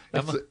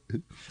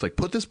like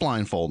put this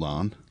blindfold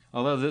on.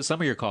 Although some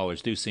of your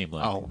callers do seem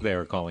like they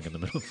were calling in the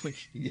middle of the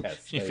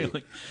Yes, You feel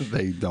like,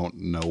 they don't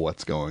know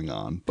what's going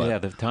on. But yeah,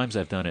 the times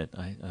I've done it,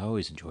 I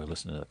always enjoy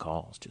listening to the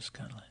calls. Just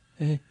kind of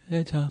like,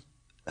 hey, Tom.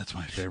 that's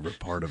my favorite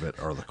part of it,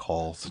 are the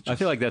calls. I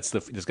feel like there's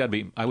got to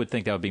be. I would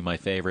think that would be my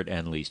favorite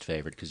and least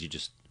favorite, because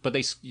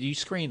you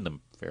screen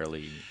them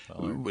fairly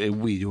well.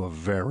 We do a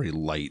very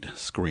light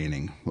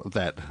screening.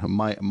 That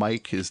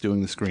Mike is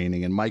doing the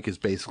screening, and Mike is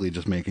basically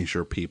just making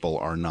sure people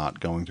are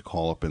not going to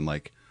call up and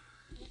like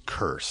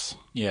curse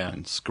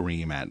and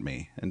scream at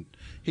me. And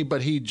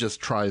he just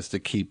tries to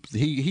keep.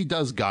 He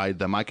does guide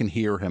them. I can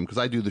hear him because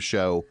I do the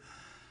show.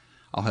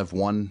 I'll have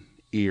one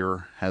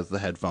ear has the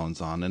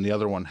headphones on, and the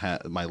other one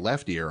my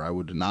left ear I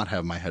would not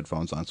have my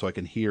headphones on, so I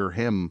can hear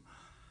him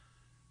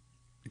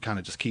kind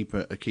of just keep.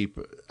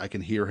 I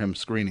can hear him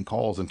screening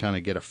calls and kind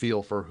of get a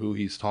feel for who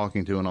he's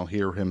talking to, and I'll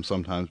hear him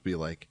sometimes be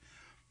like,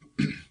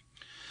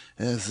 "This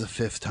is the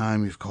 5th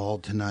time you've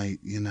called tonight.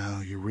 You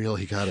know, you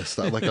really got to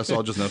stop." Like, so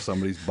I'll just know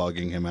somebody's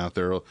bugging him out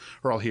there,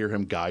 or I'll hear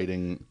him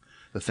guiding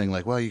the thing.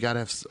 Like, well, you got to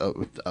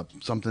have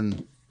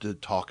something to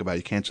talk about.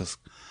 You can't just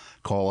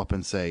call up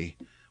and say,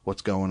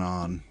 "What's going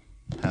on?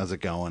 How's it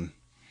going?"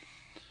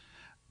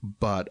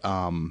 But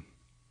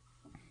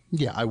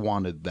yeah, I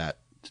wanted that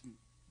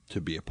to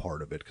be a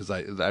part of it because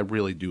I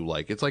really do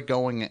like it's like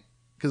going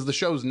because the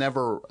show's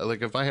never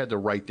like if I had to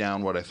write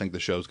down what I think the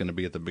show's going to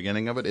be at the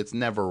beginning of it, it's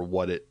never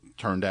what it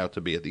turned out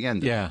to be at the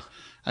end. Yeah. Of it.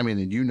 I mean,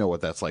 and you know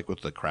what that's like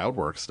with the crowd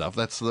work stuff.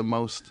 That's the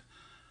most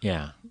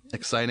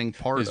exciting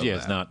part of yeah, that.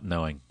 it's not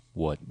knowing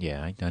what.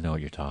 Yeah, I know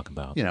what you're talking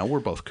about. You know, we're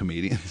both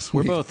comedians.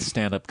 We're both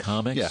stand-up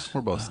comics. Yeah,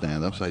 we're both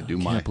stand-ups. I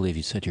can't believe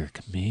you said you're a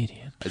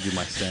comedian. I do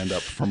my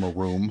stand-up from a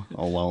room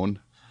alone.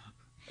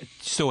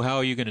 So how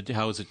are you going to do?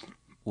 How is it?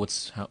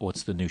 What's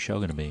the new show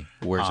going to be?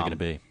 Where's it going to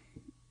be?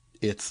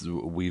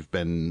 We've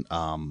been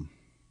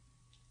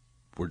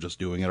we're just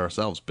doing it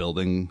ourselves,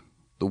 building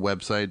the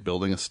website,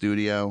 building a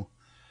studio,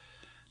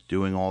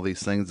 doing all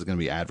these things. It's going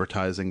to be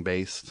advertising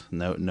based.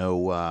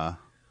 No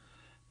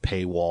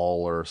paywall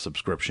or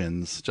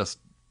subscriptions. Just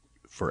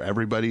for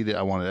everybody.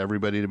 I wanted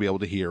everybody to be able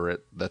to hear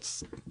it.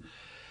 That's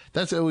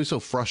always so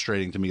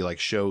frustrating to me. Like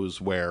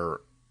shows where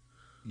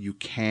you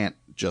can't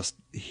just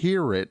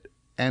hear it.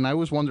 And I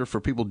always wonder for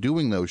people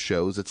doing those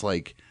shows, it's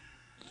like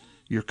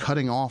you're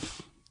cutting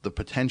off the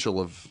potential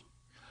of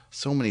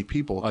so many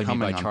people coming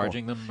by on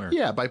charging board. them? Or?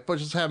 Yeah, by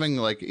just having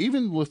like,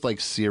 even with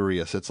like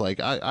Sirius, it's like,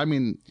 I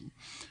mean,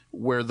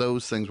 where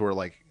those things were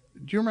like,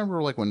 do you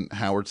remember like when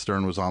Howard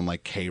Stern was on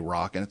like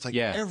K-Rock and it's like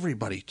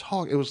everybody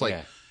talk. It was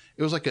like,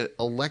 it was like an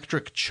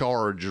electric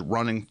charge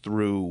running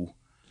through.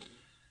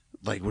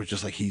 Like, we're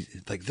just like,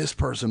 this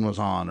person was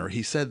on, or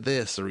he said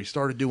this, or he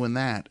started doing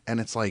that. And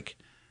it's like,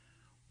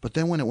 but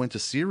then when it went to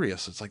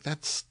Sirius, it's like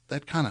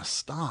that kind of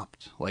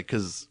stopped. Like,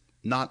 because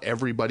not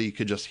everybody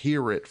could just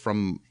hear it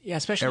from. Yeah,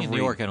 especially in New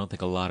York, I don't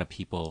think a lot of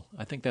people.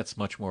 I think that's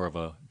much more of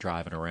a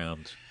driving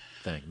around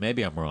thing.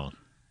 Maybe I'm wrong.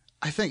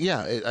 I think,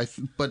 yeah,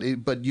 but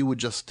you would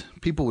just,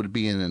 people would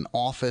be in an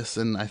office,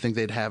 and I think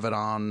they'd have it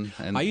on.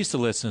 And I used to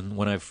listen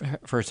when I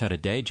first had a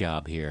day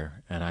job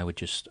here, and I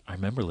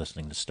remember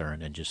listening to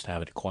Stern and just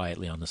have it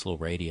quietly on this little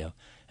radio,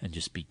 and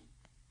just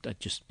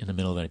in the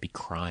middle of it, I'd be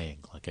crying,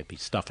 like I'd be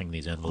stuffing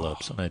these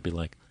envelopes, and I'd be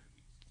like,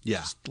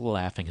 just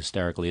laughing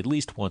hysterically at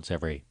least once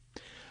every.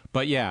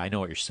 But yeah, I know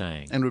what you're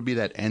saying. And it would be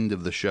that end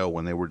of the show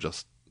when they were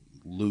just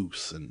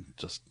loose and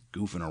just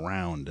goofing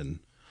around, and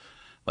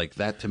like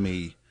that to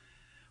me.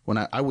 When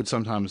I would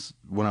sometimes,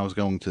 when I was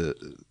going to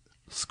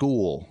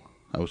school,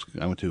 I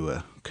went to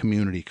a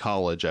community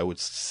college, I would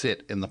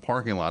sit in the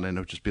parking lot and it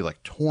would just be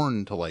like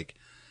torn to like,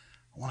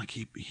 I want to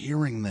keep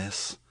hearing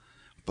this,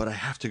 but I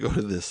have to go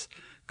to this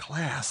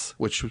class,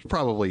 which was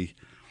probably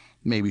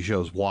maybe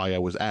shows why I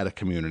was at a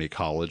community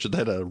college,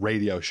 that a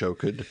radio show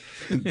could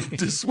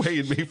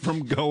dissuade me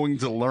from going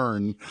to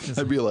learn.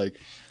 I'd be like,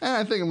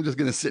 I think I'm just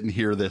going to sit and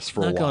hear this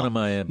for a while. Not going to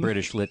my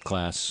British lit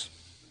class.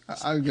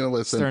 I'm going to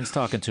listen. Stern's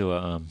talking to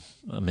a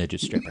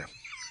midget stripper.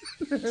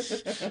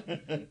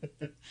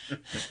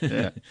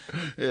 Yeah.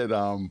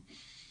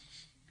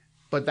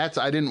 But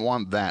I didn't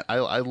want that.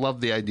 I love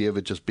the idea of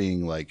it just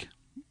being like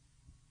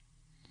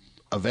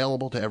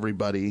available to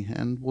everybody,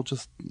 and we'll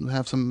just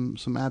have some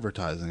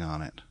advertising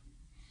on it.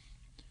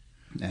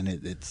 And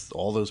it's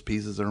all those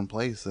pieces are in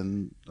place.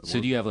 And so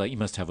do you have you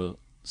must have a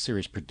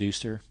serious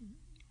producer?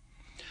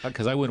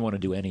 Because I wouldn't want to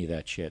do any of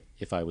that shit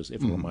if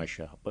it were my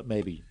show, but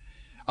maybe.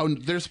 Oh,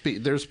 there's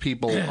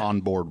people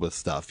on board with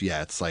stuff.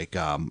 Yeah, it's like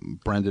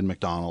Brendan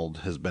McDonald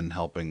has been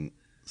helping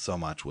so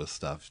much with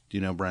stuff. Do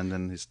you know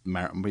Brendan? He's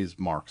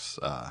Mark's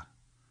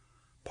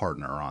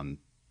partner on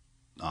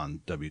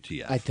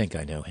WTF. I think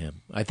I know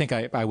him. I think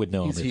I would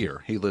know him. He's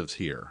here. He lives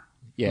here.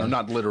 Yeah, no,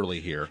 not literally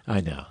here. I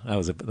know. I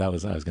was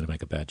going to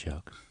make a bad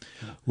joke.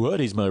 What?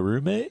 He's my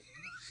roommate?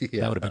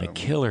 Yeah, that would have been a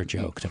killer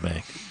joke to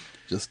make.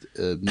 Just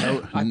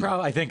no.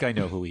 I think I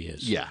know who he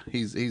is. Yeah,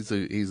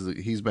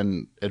 he's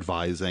been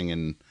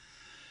advising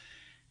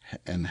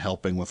and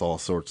helping with all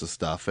sorts of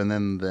stuff, and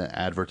then the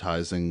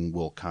advertising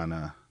will kind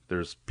of.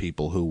 There's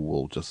people who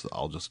will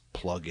I'll just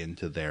plug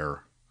into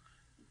their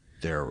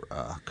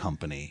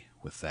company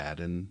with that,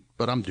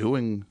 but I'm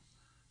doing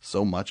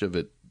so much of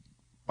it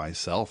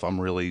myself. I'm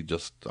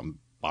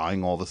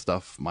buying all the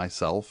stuff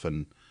myself,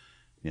 and.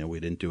 You know,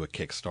 we didn't do a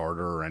Kickstarter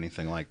or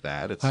anything like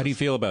that. How do you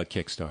feel about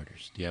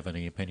Kickstarters? Do you have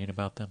any opinion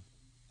about them?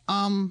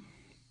 I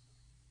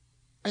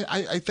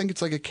think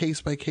it's like a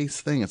case-by-case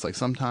thing. It's like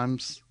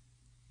sometimes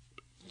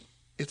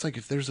it's like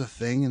if there's a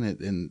thing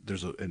and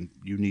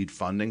you need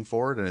funding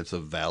for it and it's a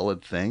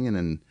valid thing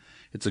and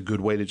it's a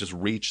good way to just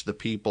reach the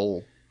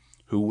people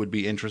who would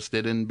be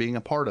interested in being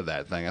a part of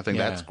that thing. I think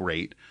that's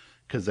great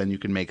because then you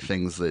can make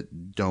things that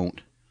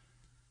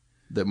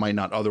might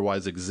not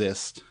otherwise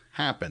exist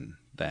happen.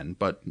 Then,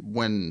 but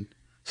when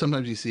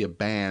sometimes you see a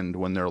band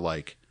when they're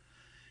like,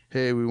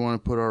 hey, we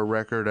want to put our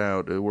record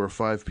out. We're a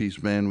 5-piece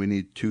band. We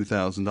need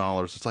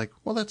 $2,000. It's like,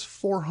 well, that's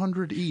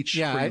 $400 each.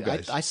 Yeah, for you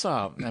guys. I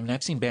saw. I mean,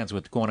 I've seen bands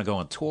with want to go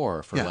on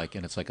tour for Yeah. like,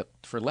 and it's like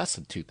for less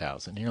than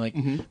 $2,000. And you're like,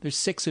 there's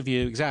 6 of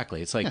you.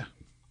 Exactly. It's like,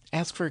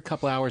 ask for a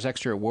couple hours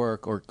extra at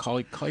work, or call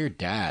your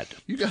dad.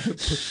 You got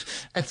to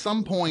at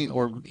some point,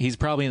 Or he's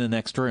probably in the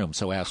next room,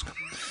 so ask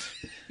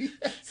him.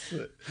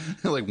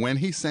 like when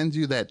he sends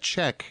you that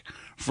check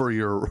for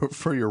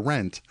your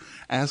rent,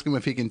 ask him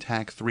if he can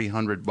tack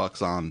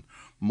 $300 on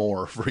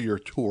more for your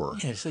tour.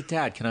 Yeah, it's like,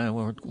 Dad, can I?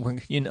 I'm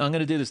going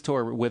to do this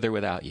tour with or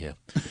without you.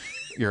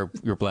 Your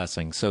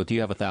blessing. So, do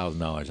you have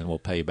 $1,000, and we'll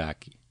pay you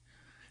back?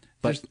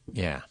 But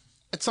yeah,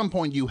 At some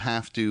point, you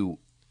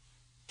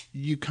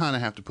kind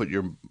of have to put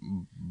your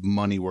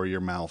money where your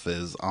mouth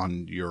is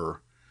on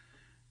your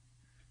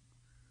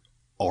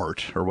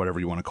art or whatever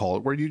you want to call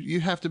it, where you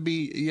have to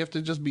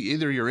just be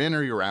either you're in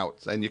or you're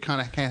out, and you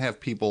kind of can't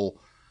have people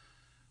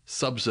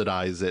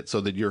subsidize it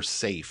so that you're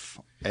safe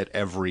at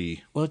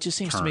every well, it just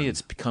seems to me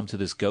it's become to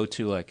this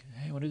go-to, like,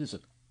 hey, I want to do this.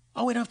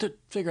 Oh, we don't have to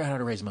figure out how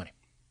to raise money.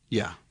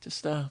 yeah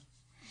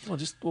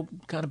We'll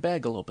kind of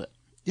beg a little bit.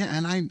 yeah.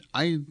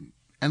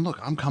 And look,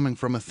 I'm coming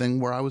from a thing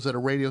where I was at a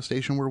radio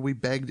station where we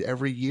begged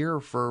every year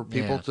for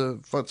people to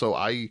fund.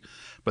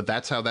 But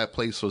that's how that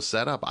place was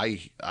set up.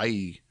 I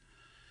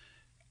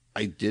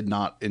did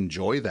not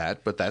enjoy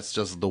that, but that's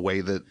just the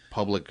way that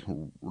public,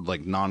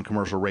 like,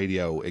 non-commercial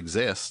radio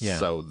exists. Yeah.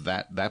 So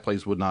that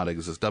place would not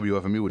exist.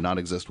 WFMU would not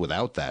exist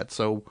without that.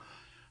 So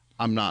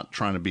I'm not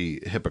trying to be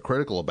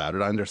hypocritical about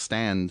it. I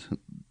understand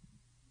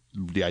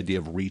the idea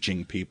of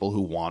reaching people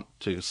who want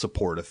to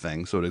support a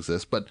thing, so it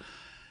exists. But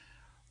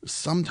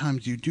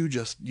sometimes you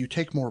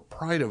take more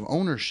pride of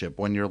ownership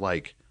when you're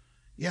like,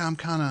 yeah, I'm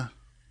kind of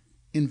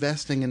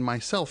investing in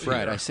myself here.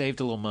 Right. I saved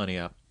a little money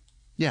up.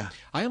 Yeah.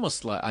 I'm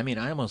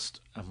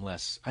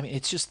less.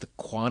 It's just the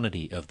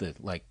quantity of the,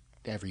 like,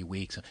 every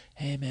week. So,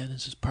 hey, man,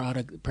 this is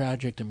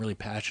project I'm really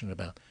passionate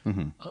about.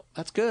 Mm-hmm. Oh,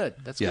 that's good.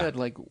 That's good.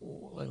 Like,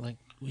 will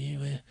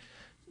you,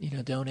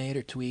 donate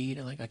or tweet?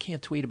 And, like, I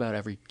can't tweet about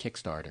every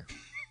Kickstarter.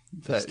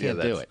 I just can't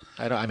do it.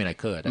 I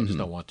could. I just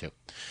don't want to.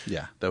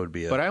 Yeah, that would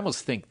be it. But I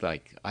almost think,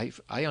 like,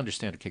 I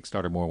understand a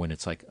Kickstarter more when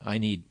it's like, I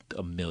need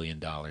 $1 million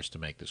to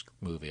make this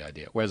movie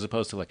idea, whereas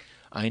opposed to, like,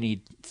 I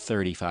need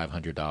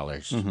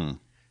 $3,500.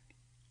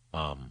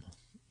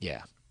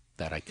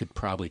 That I could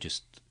probably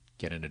just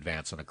get an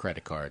advance on a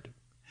credit card.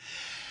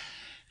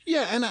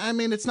 Yeah, and I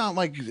mean, it's not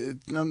like,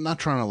 I'm not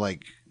trying to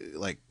like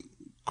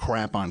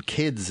crap on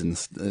kids and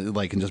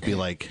just be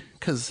like,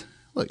 because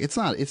look, it's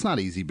not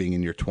easy being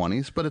in your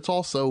 20s, but it's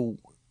also,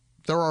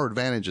 there are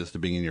advantages to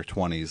being in your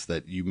 20s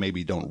that you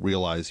maybe don't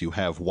realize you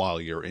have while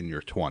you're in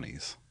your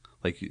 20s.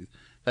 Like,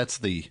 that's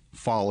the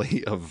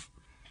folly of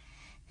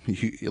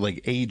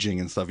like aging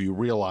and stuff. You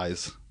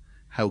realize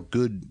how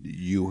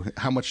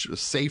much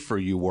safer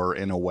you were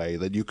in a way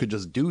that you could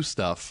just do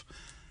stuff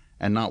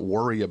and not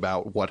worry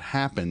about what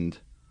happened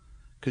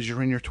because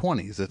you're in your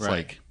 20s. It's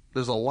like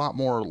there's a lot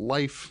more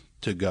life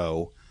to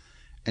go,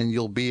 and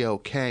you'll be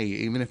okay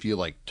even if you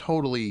like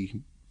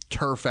totally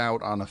turf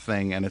out on a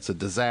thing and it's a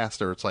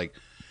disaster. It's like,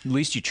 at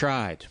least you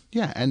tried.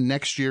 Yeah, and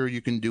next year you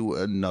can do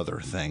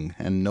another thing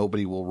and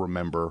nobody will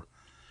remember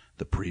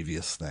the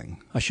previous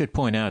thing. I should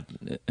point out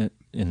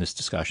in this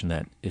discussion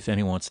that if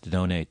anyone wants to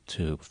donate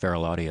to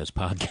Feral Audio's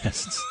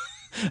podcasts,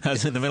 I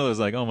was in the middle, I was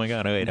like, oh my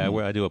God, wait,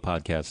 I do a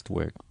podcast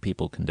where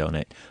people can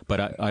donate.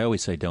 But I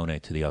always say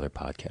donate to the other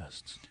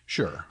podcasts.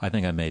 Sure. I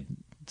think I made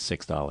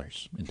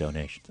 $6 in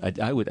donations.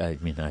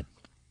 I'd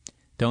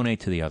donate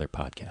to the other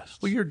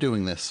podcasts. Well, you're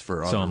doing this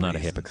for other So I'm not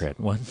reasons. a hypocrite.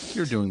 What?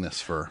 You're doing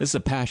this for... This is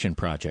a passion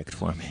project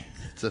for me.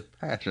 It's a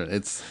passion.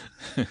 It's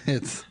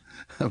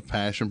a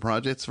passion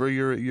project. It's where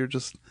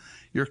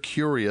you're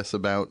curious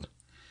about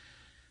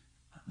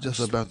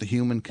about the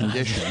human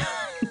condition,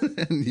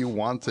 and you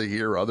want to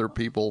hear other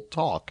people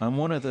talk. I'm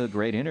one of the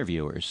great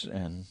interviewers,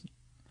 and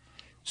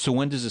so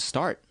when does it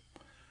start?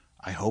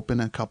 I hope in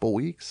a couple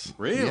weeks.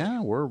 Really?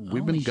 Yeah,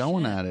 we've been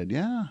going at it.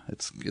 Yeah,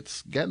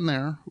 it's getting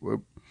there.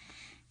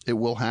 It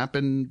will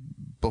happen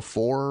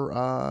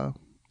before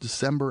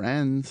December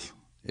ends.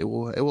 It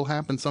will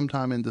happen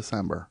sometime in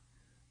December.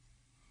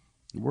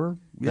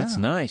 That's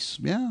nice.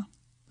 Yeah.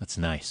 That's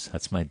nice.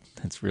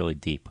 That's really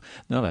deep.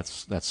 No,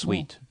 that's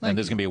sweet. Well, and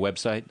there's going to be a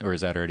website, or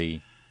is that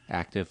already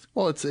active?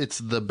 Well, it's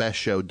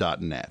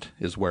thebestshow.net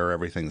is where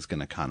everything's going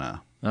to kind of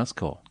That's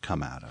cool.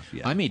 come out of.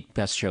 Yeah. I meet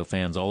Best Show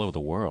fans all over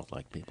the world.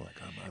 Like people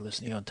like, I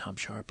listen to you on Tom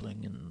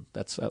Sharpling, and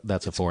that's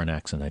a foreign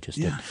accent I just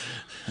did.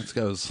 That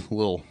goes a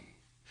little.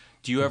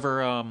 Do you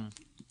ever?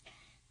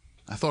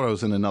 I thought I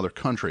was in another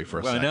country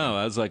for a second. I know.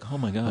 I was like, oh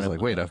my God. I was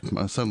like, wait,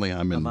 suddenly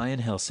I'm in. Am I in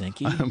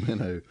Helsinki? I'm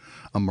in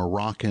a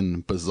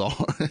Moroccan bazaar.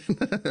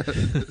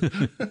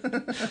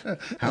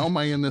 How am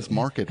I in this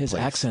marketplace? His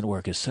accent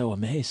work is so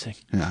amazing.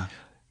 Yeah.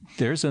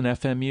 There's an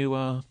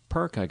FMU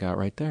perk I got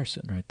right there,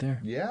 sitting right there.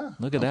 Yeah.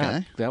 Look at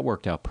that. That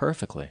worked out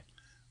perfectly.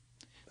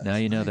 Now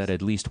you know that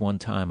at least one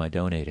time I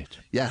donated.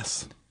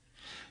 Yes.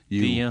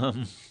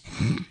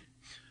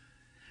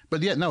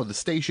 But yeah, no, the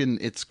station,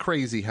 it's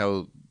crazy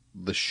how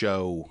the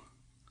show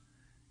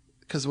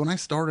because when I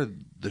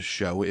started the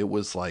show, it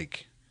was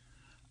like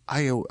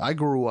I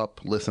grew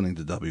up listening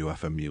to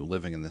WFMU,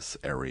 living in this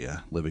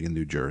area, living in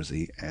New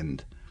Jersey,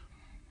 and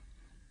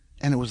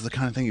it was the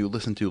kind of thing you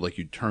listen to, like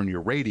you'd turn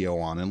your radio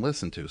on and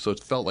listen to. So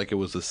it felt like it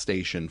was a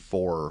station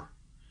for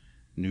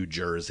New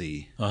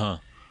Jersey. Uh-huh.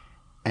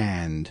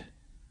 And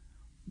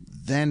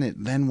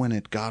then when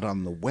it got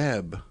on the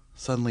web,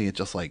 suddenly it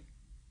just like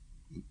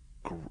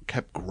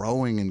kept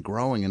growing and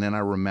growing. And then I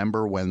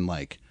remember when,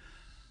 like,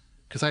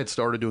 because I had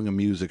started doing a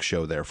music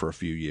show there for a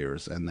few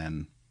years, and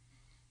then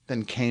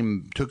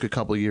took a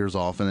couple of years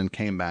off, and then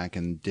came back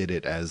and did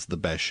it as the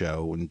best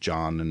show. And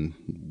John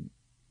and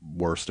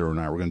Worcester and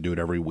I were going to do it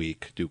every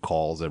week, do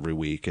calls every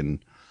week. And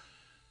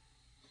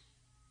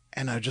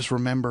I just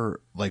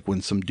remember, like,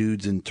 when some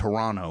dudes in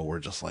Toronto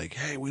were just like,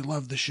 hey, we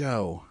love the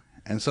show.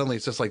 And suddenly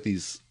it's just like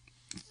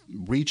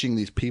reaching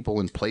these people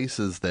in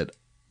places that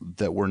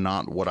were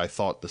not what I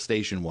thought the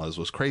station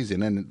was crazy.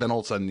 And then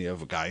all of a sudden you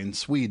have a guy in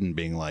Sweden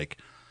being like,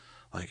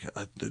 I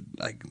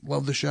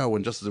love the show,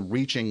 and just the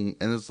reaching,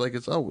 and it's like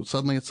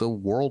suddenly it's a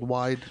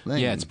worldwide thing.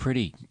 Yeah, it's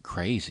pretty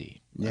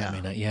crazy. Yeah, I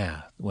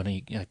mean, when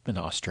I've been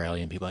to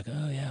Australia, and people are like,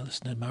 oh yeah, I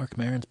listen to Mark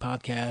Maron's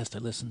podcast. I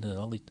listen to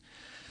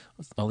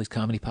all these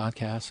comedy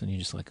podcasts, and you're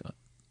just like,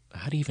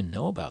 how do you even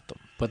know about them?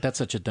 But that's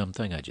such a dumb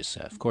thing I just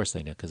said. Of course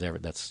they know, because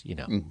that's you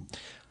know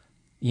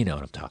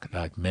what I'm talking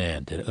about. Like,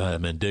 man,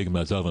 I've been digging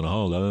myself in a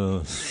hole.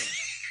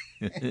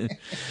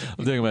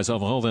 I'm digging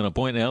myself in a hole, then I'm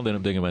pointing out, then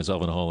I'm digging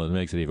myself in a hole, and it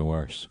makes it even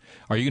worse.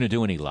 Are you going to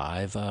do any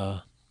live?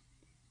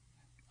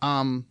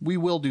 We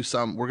will do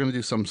some. We're going to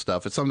do some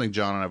stuff. It's something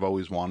John and I've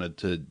always wanted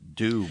to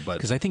do, but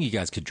because I think you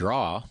guys could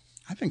draw.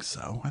 I think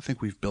so. I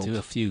think we've built do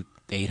a few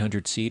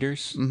 800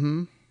 seaters.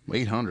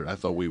 800. I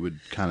thought we would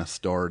kind of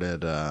start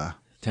at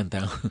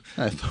 10,000.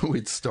 I thought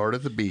we'd start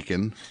at the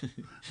Beacon.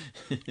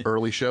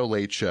 Early show,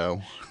 late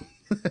show.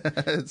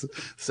 It's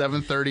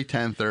 7:30,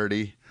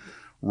 10:30.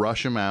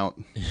 Rush them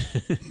out.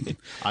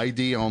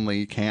 ID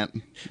only.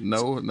 Can't.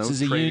 No. This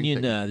is a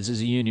union. This is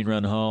a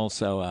union-run hall,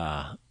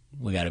 so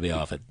we got to be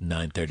off at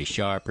 9:30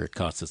 sharp, or it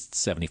costs us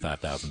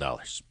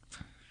 $75,000.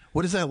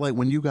 What is that like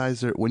when you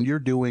guys are when you're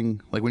doing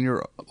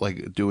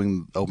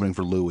opening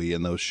for Louis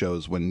and those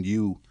shows?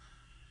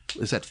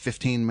 Is that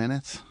 15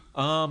 minutes?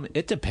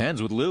 It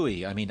depends with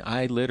Louis. I mean,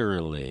 I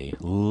literally.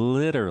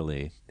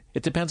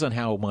 It depends on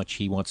how much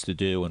he wants to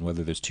do and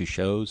whether there's two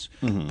shows,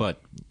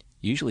 but.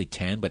 Usually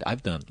 10, but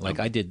I've done, like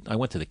I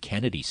went to the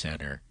Kennedy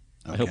Center,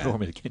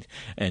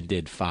 and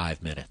did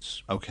 5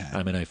 minutes. Okay.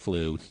 I mean, I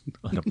flew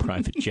on a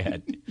private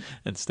jet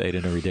and stayed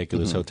in a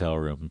ridiculous hotel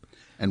room.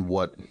 And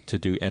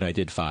and I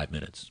did 5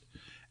 minutes.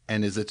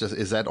 And is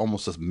that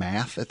almost as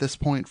math at this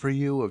point for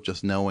you, of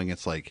just knowing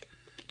it's like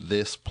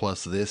this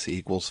plus this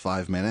equals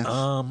 5 minutes?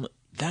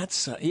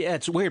 That's,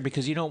 it's weird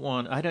because you don't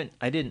want,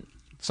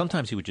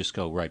 sometimes he would just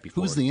go right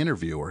before. Who's the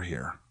interviewer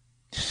here?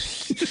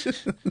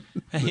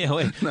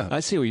 No. I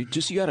see where you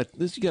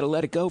gotta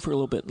let it go for a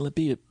little bit and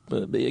be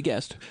a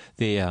guest.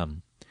 He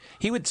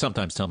would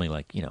sometimes tell me,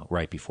 like,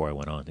 right before I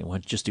went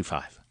on, just do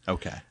 5.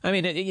 Okay. I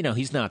mean,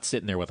 he's not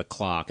sitting there with a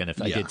clock, and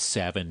if I did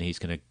 7, he's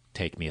gonna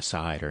take me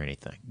aside or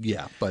anything.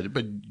 Yeah, but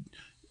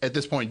at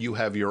this point you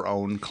have your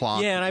own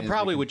clock. Yeah, and I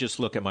probably would just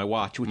look at my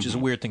watch, which is a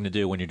weird thing to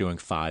do when you're doing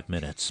 5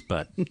 minutes,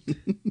 but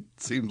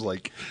seems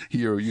like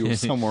you're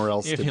somewhere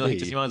else to be.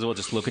 You might as well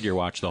just look at your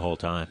watch the whole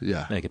time.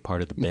 Yeah. Make it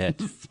part of the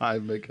bit.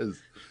 5 because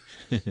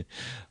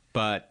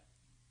But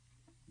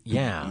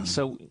yeah,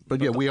 so but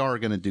yeah, we are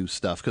going to do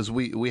stuff because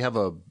we have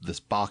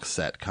this box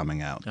set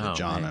coming out that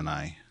John and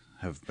I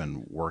have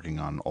been working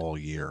on all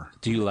year.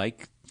 Do you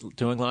like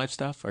doing live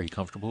stuff? Are you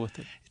comfortable with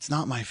it? It's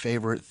not my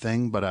favorite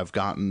thing, but I've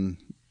gotten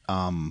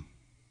I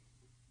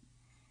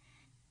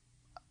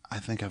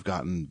think I've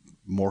gotten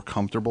more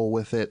comfortable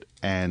with it,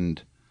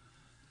 and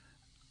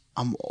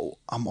I'm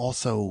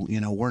also,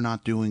 we're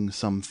not doing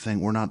something.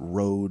 We're not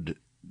road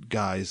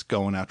guys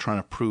going out trying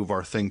to prove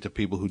our thing to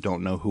people who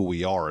don't know who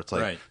we are. It's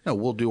like, no,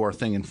 we'll do our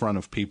thing in front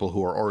of people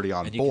who are already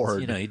on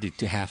board. You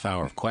do a half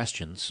hour of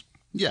questions.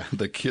 Yeah,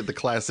 the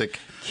classic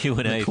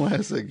Q&A,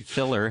 classic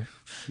filler.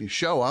 You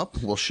show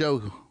up, we'll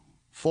show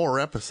 4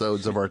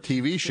 episodes of our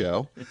TV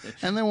show,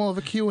 and then we'll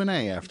have a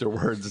Q&A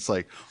afterwards. It's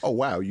like, oh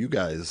wow, you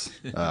guys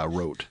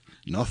wrote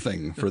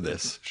nothing for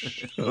this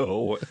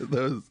show.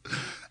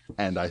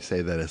 And I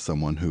say that as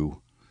someone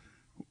who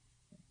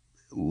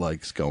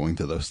likes going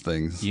to those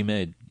things. You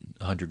made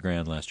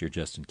 $100,000 last year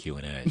just in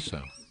Q&A,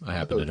 so I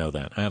happen to know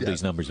that. I have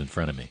these numbers in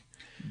front of me.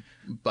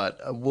 But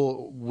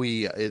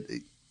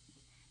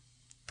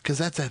because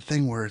that's that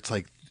thing where it's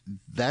like,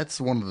 that's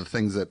one of the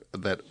things that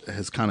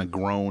has kind of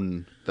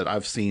grown, that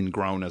I've seen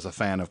grown as a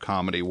fan of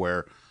comedy,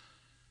 where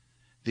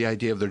the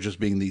idea of there just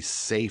being these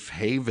safe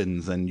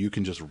havens and you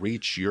can just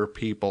reach your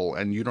people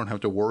and you don't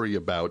have to worry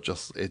about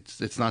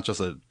it's not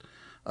just a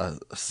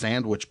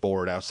sandwich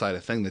board outside a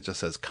thing that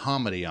just says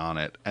comedy on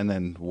it, and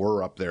then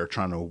we're up there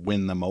trying to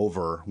win them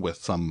over with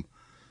some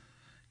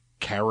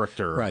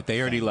character. Right.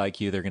 They already like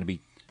you. They're going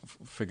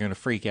to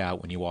freak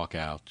out when you walk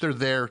out. They're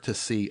there to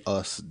see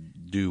us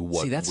do what we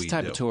do. See, that's the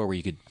type of tour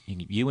where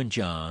you and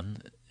John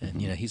and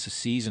he's a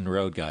seasoned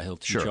road guy. He'll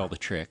teach all the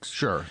tricks.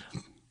 Sure.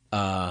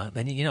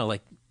 Then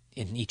like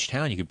in each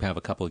town, you could have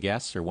a couple of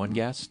guests or one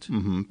guest.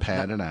 Mm-hmm.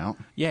 Pad it out.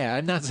 Yeah,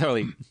 not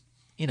necessarily.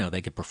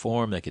 They could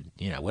perform. They could,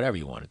 whatever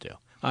you want to do.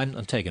 I'm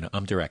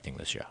directing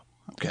this show.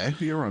 Okay,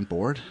 you're on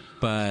board.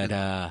 But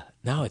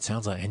no, it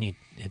sounds like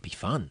it'd be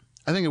fun.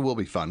 I think it will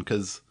be fun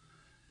because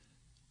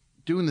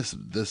doing this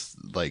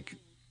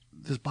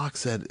box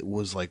set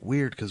was like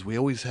weird because we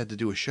always had to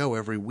do a show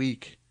every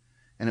week,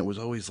 and it was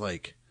always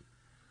like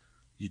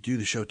you do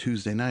the show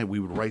Tuesday night. We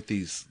would write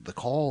the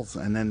calls,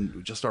 and then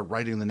we just start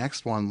writing the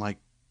next one. Like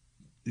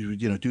do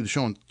the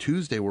show on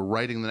Tuesday, we're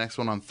writing the next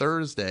one on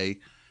Thursday,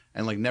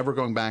 and like never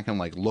going back and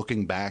like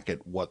looking back at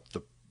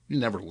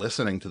never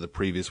listening to the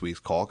previous week's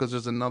call because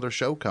there's another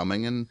show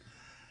coming. And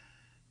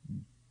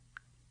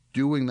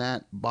doing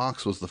that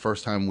box was the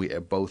first time we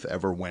both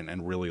ever went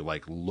and really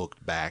like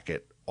looked back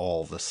at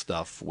all the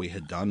stuff we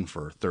had done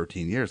for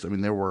 13 years. I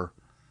mean, there were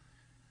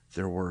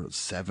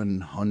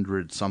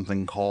 700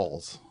 something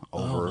calls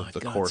over the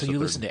course. So you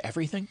listened to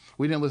everything?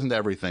 We didn't listen to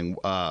everything.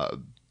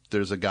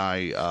 There's a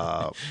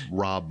guy,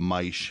 Rob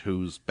Meisch,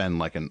 who's been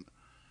like an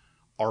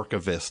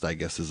archivist, I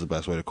guess is the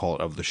best way to call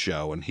it, of the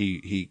show. And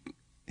he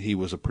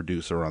was a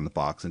producer on the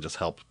box and just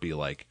helped be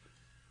like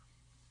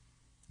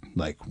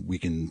we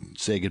can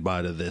say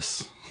goodbye to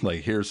this.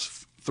 Like,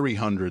 here's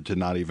 300 to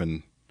not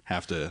even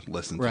have to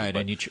listen to. Right,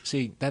 and you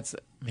see, that's,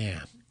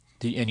 man.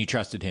 And you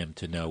trusted him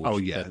to know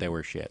that they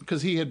were shit.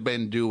 Because he had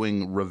been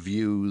doing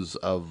reviews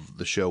of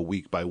the show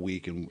week by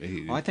week.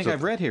 And I think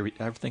I've read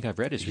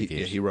his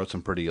reviews. He wrote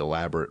some pretty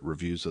elaborate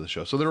reviews of the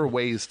show. So there are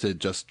ways to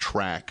just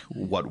track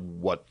what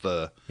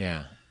the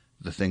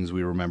things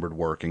we remembered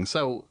working.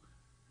 So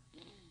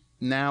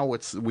now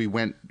we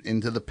went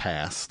into the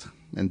past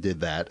and did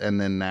that. And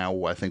then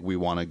now I think we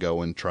want to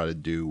go and try to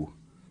do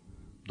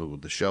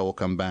the show will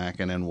come back,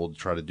 and then we'll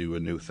try to do a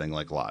new thing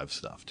like live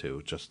stuff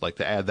too. Just like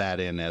to add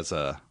that in as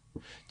a...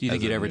 Do you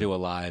think you'd ever do a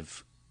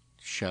live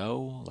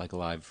show, like a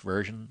live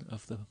version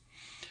of the...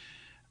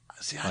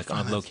 like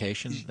on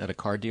location at a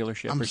car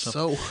dealership or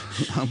something?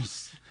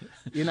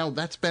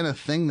 That's been a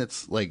thing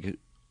that's like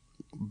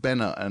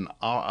been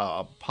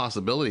a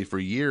possibility for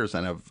years,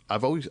 and I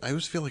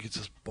always feel like it's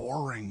just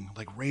boring.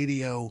 Like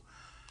radio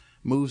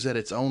moves at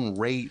its own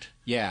rate.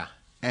 Yeah.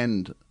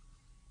 And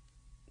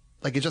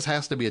like it just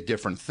has to be a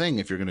different thing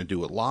if you're going to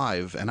do it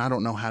live, and I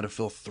don't know how to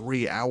fill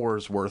 3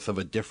 hours worth of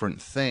a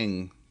different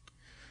thing.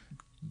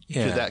 To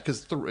that,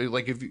 because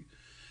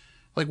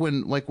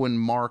when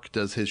Mark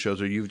does his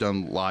shows or you've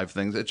done live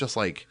things, it's just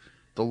like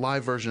the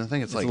live version of the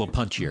thing. It's like a little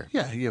punchier.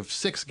 Yeah, you have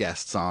 6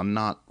 guests on,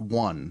 not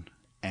 1,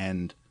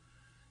 and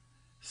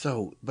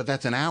so, but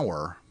that's an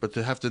hour. But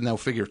to have to now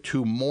figure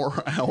 2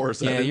 more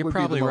hours, you're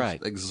probably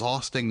right.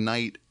 Exhausting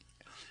night.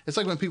 It's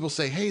like when people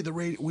say, "Hey,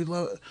 we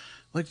love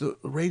like the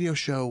radio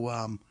show.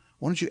 Why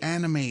don't you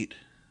animate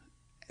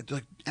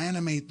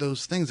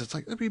those things?" It's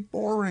like, that'd be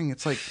boring.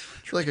 It's like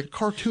a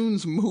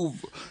cartoons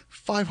move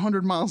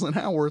 500 miles an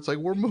hour. It's like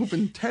we're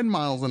moving 10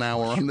 miles an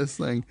hour on this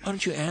thing. Why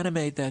don't you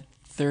animate that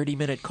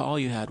 30-minute call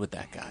you had with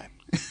that guy?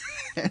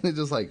 And it's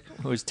just like...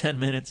 It was 10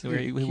 minutes where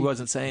he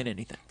wasn't saying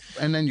anything.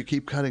 And then you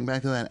keep cutting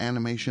back to that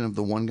animation of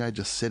the one guy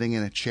just sitting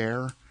in a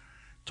chair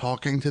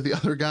talking to the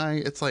other guy.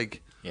 It's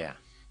like... Yeah.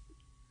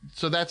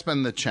 So that's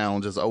been the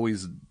challenge, is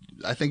always...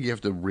 I think you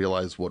have to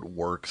realize what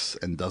works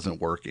and doesn't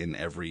work in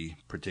every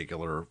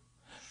particular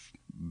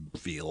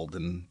field.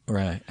 And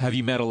right. Have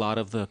you met a lot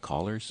of the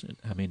callers?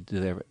 I mean,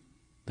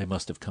 they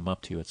must have come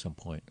up to you at some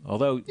point.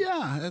 Although,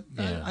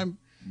 I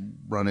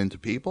run into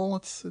people.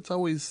 It's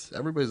always,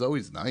 everybody's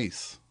always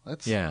nice.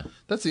 That's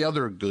the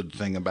other good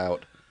thing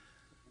about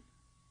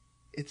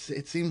it.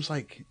 It seems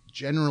like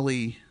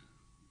generally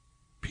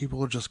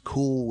people are just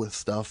cool with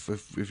stuff.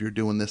 If you're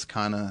doing this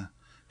kind of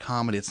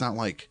comedy, it's not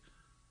like,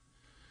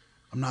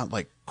 I'm not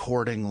like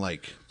courting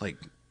like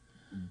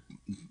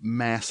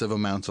massive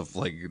amounts of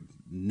like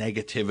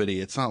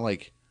negativity. It's not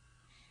like,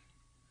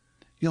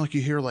 like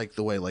you hear like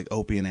the way like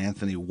Opie and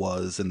Anthony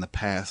was in the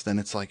past, and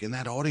it's like, and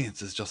that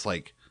audience is just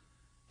like,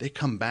 they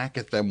come back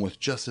at them with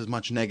just as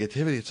much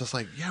negativity. It's just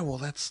like, yeah, well,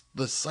 that's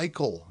the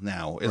cycle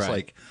now. It's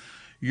like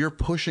you're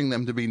pushing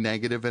them to be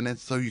negative, and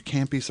it's so you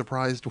can't be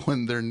surprised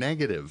when they're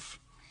negative.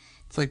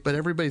 It's like, but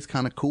everybody's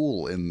kind of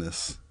cool in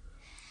this.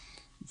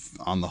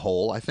 On the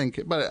whole, I think,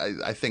 but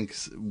I think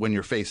when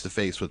you're face to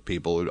face with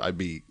people,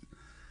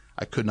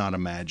 I could not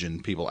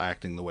imagine people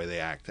acting the way they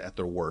act at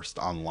their worst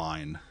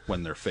online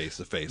when they're face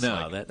to face.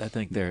 No, I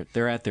think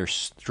they're at their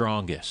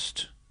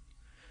strongest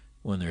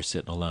when they're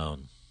sitting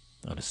alone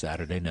on a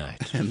Saturday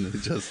night, and they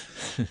just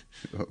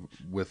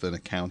with an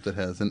account that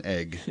has an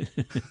egg,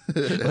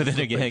 with an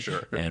egg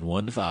and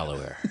 1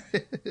 follower.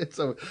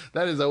 So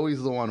that is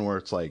always the one where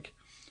it's like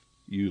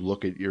you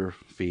look at your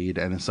feed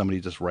and if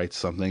somebody just writes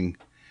something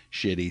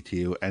shitty to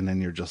you, and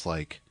then you're just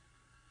like,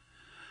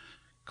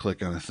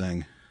 click on a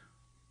thing,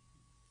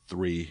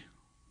 3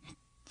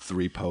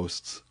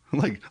 posts,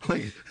 like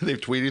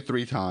they've tweeted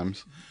 3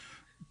 times,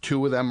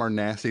 two of them are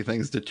nasty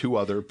things to two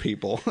other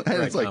people. And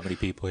Right, it's like, comedy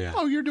people, yeah.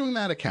 oh, you're doing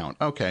that account.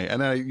 Okay.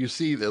 And then you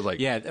see there's like,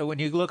 Yeah, when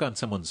you look on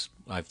someone's,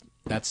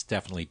 that's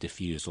definitely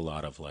diffused a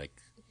lot of like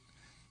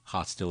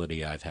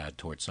hostility I've had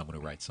towards someone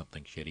who writes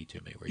something shitty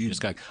to me. Where you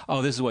just go,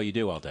 "Oh, this is what you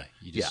do all day.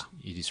 You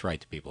just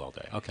write to people all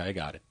day." Okay, I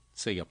got it.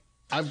 See you.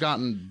 I've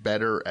gotten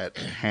better at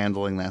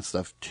handling that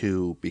stuff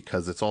too,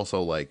 because it's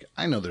also like,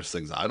 I know there's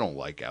things I don't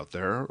like out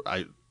there.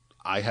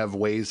 I have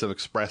ways of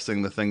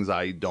expressing the things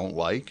I don't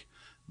like.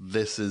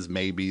 This is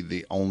maybe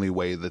the only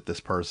way that this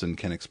person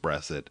can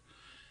express it.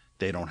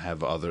 They don't have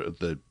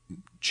the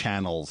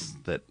channels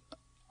that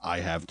I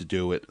have to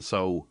do it.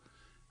 So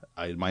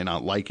I might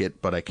not like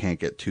it, but I can't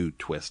get too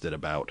twisted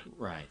about.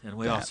 Right. And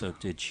we also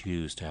did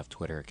choose to have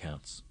Twitter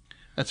accounts.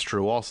 That's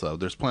true also.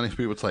 There's plenty of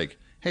people, it's like,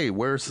 hey,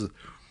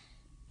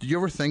 did you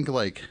ever think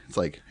like, it's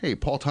like, hey,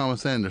 Paul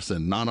Thomas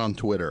Anderson, not on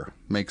Twitter,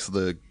 makes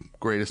the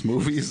greatest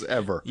movies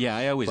ever. Yeah,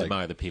 I always Like,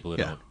 admire the people who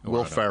don't.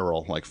 Will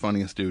Ferrell, like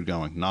funniest dude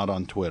going, not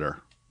on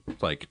Twitter.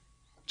 Like,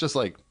 just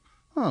like,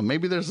 oh,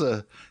 maybe there's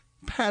a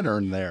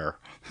pattern there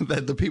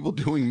that the people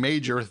doing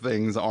major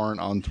things aren't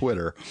on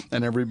Twitter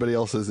and everybody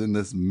else is in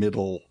this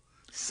middle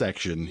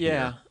section.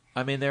 Yeah. here.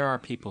 I mean, there are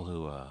people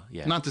who,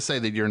 yeah. Not to say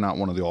that you're not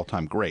one of the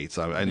all-time greats.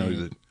 I know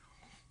that.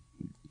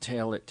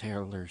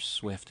 Taylor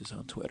Swift is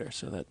on Twitter,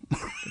 so that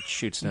it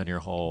shoots down your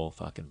whole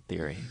fucking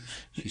theory.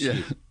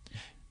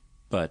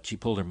 But she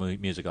pulled her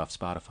music off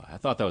Spotify. I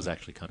thought that was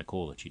actually kind of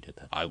cool that she did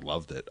that. I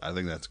loved it. I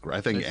think that's great.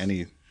 I think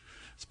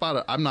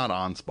I'm not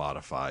on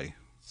Spotify.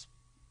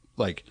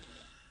 Like,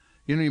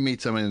 you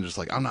meet somebody and just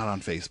like, I'm not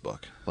on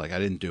Facebook. Like, I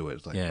didn't do it.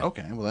 It's like,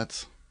 okay, well,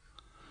 that's,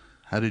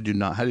 how did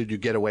you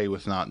get away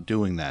with not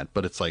doing that?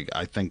 But it's like,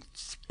 I think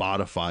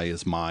Spotify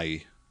is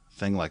my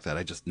thing like that.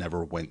 I just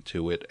never went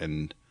to it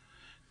and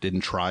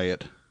didn't try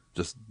it.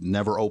 Just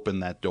never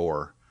opened that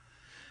door.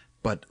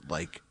 But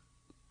like,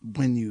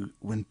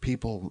 when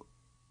people,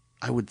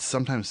 I would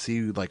sometimes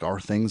see like our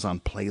things on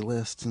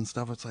playlists and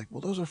stuff. It's like,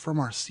 well, those are from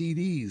our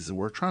CDs and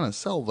we're trying to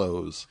sell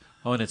those.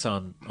 Oh, and it's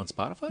on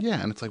Spotify?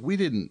 Yeah, and it's like we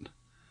didn't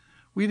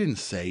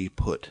say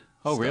put.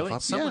 Oh, stuff really?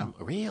 up. Someone,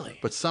 yeah. Really?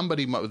 But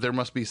there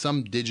must be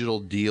some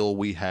digital deal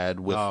we had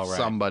with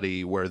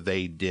somebody where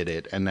they did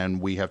it, and then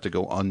we have to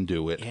go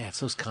undo it. Yeah, it's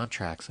those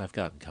contracts. I've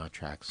gotten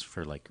contracts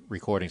for like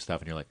recording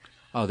stuff, and you're like,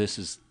 oh, this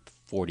is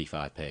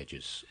 45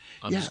 pages.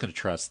 I'm just going to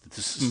trust that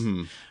this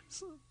is.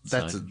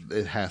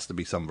 It has to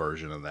be some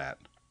version of that.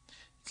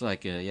 It's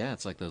like,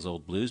 it's like those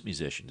old blues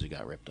musicians who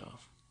got ripped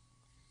off.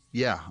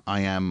 Yeah, I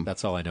am.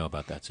 That's all I know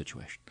about that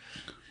situation.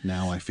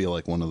 Now I feel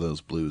like one of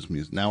those blues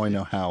music. Now I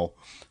know how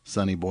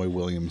Sonny Boy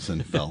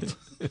Williamson felt.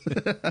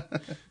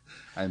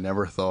 I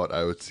never thought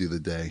I would see the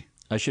day.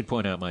 I should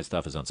point out my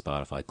stuff is on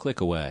Spotify. Click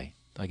away.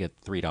 I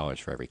get $3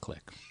 for every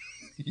click.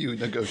 You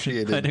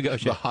negotiated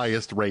the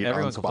highest rate.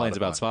 Everyone on complains Spotify.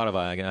 about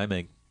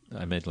Spotify.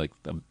 I made like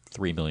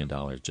 $3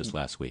 million just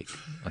last week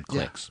on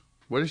clicks. Yeah.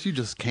 What if you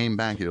just came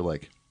back? You're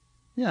like,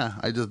 yeah,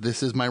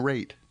 this is my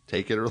rate.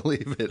 Take it or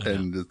leave it.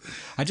 And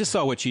I just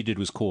saw what she did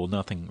was cool.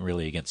 Nothing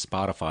really against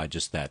Spotify,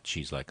 just that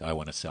she's like, I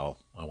want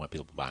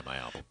people to buy my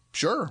album.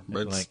 Sure,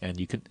 and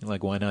you can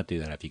why not do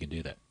that if you can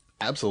do that?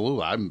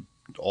 Absolutely, I'm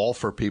all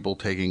for people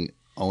taking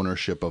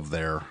ownership of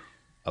their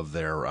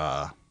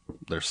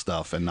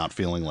stuff and not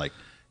feeling like,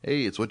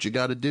 hey, it's what you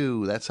got to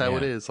do. That's how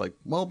it is. Like,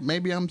 well,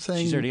 maybe I'm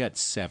saying she's already got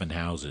 7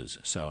 houses,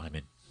 so I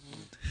mean,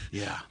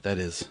 yeah, that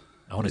is.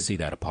 I want to see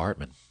that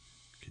apartment.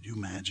 Could you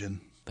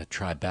imagine that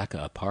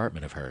Tribeca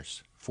apartment of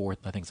hers? I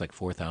think it's like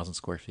 4,000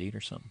 square feet or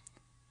something.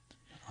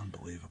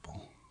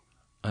 Unbelievable.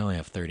 I only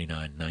have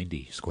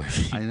 3,990 square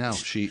feet. I know.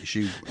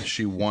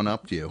 She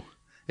one-upped you.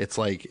 It's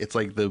like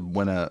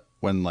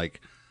when like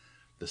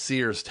the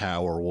Sears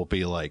Tower will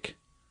be like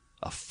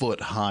a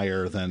foot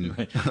higher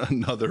than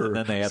another. And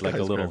then they had like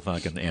a little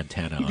fucking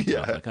antenna on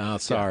top. Like, oh,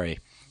 sorry. Yeah.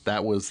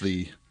 That was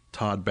the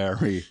Todd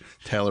Barry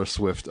Taylor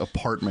Swift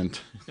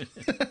apartment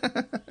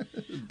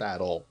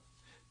battle.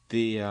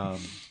 Are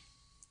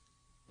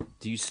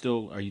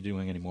you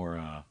doing any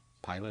more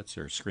pilots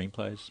or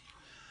screenplays?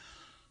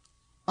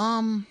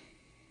 I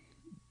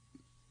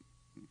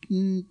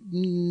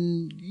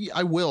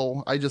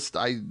will. I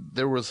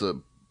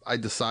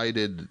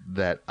decided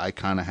that I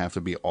kind of have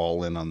to be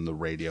all in on the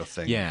radio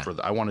thing. Yeah.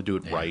 I want to do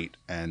it right,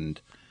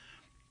 and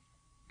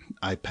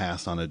I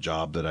passed on a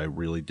job that I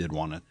really did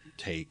want to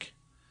take.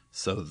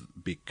 So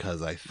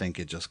because I think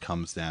it just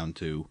comes down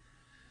to,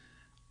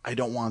 I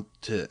don't want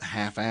to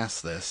half-ass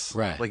this.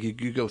 Right. Like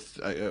you go.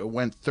 I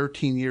went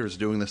 13 years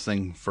doing this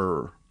thing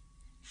for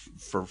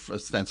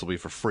ostensibly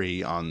for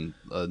free on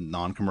a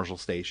non-commercial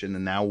station,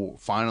 and now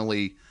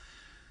finally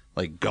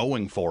like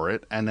going for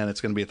it, and then it's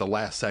going to be at the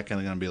last second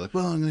I'm going to be like,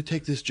 well, I'm going to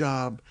take this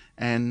job,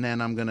 and then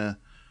the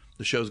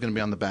show's going to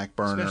be on the back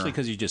burner. Especially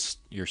because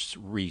you're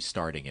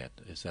restarting it.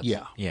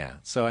 Yeah.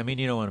 So I mean,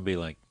 you don't want to be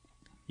like,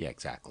 yeah,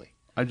 exactly.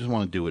 I just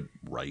want to do it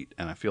right,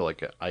 and I feel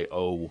like I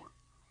owe.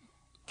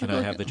 Can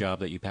I have the job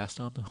that you passed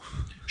on though?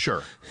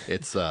 Sure.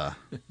 It's yeah,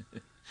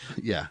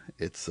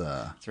 it's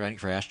writing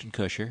for Ashton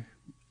Kutcher.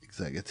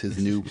 Exactly. It's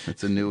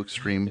a new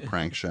extreme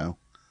prank show.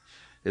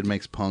 it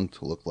makes Punk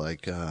to look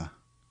like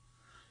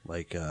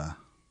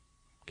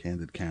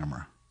Candid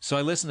Camera. So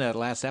I listened to that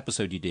last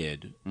episode you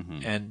did,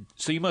 and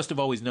so you must have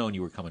always known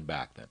you were coming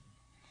back then.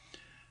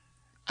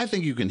 I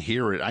think you can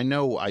hear it. I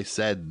know I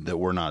said that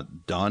we're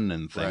not done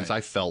and things. Right.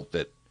 I felt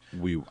that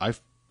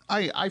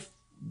I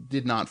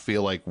did not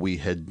feel like we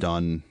had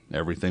done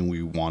everything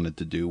we wanted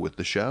to do with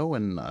the show,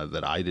 and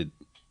that I did.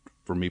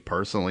 For me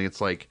personally, it's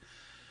like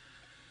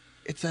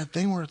it's that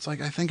thing where it's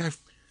like I think I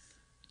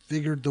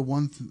figured the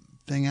one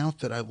thing out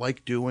that I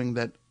like doing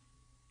that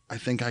I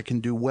think I can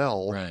do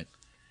well. Right.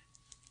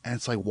 And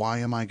it's like, why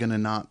am I going to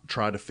not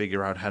try to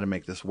figure out how to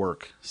make this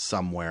work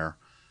somewhere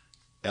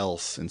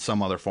else in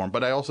some other form?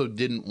 But I also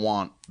didn't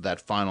want that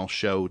final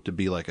show to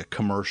be like a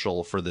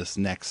commercial for this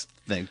next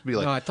thing. To be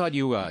like, No, I thought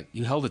you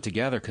held it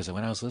together because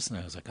when I was listening,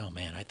 I was like, oh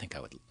man, I think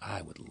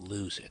I would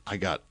lose it. I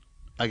got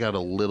a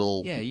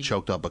little you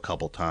choked up a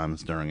couple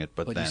times during it,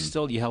 but then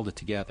you held it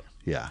together.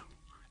 yeah.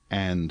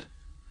 And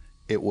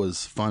it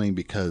was funny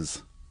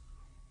because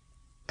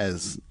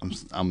as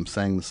I'm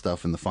saying the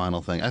stuff in the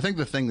final thing, I think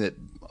the thing that,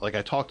 like,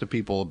 I talked to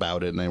people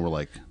about it and they were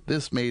like,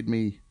 this made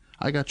me,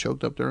 I got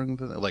choked up during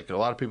the, like, a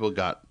lot of people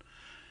got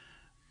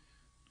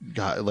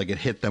like, it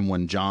hit them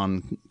when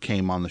John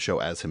came on the show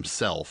as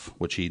himself,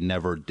 which he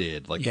never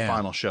did. Like, the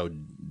final show,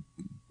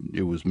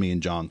 it was me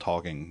and John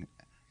talking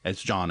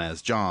as John,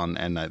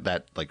 and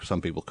that, like,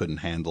 some people couldn't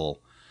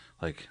handle.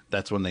 Like,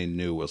 that's when they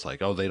knew, was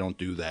like, oh, they don't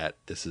do that.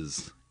 This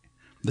is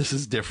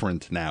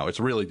different now. It's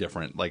really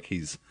different. Like,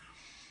 it's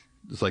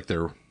like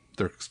they're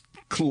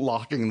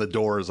locking the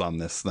doors on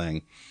this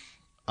thing.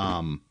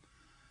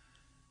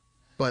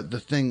 But the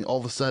thing, all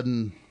of a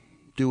sudden,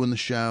 doing the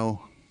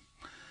show,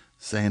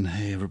 saying,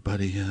 hey,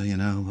 everybody,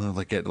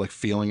 like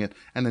feeling it.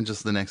 And then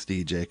just the next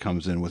DJ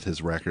comes in with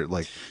his record.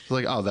 Like, it's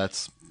like, oh,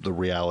 that's the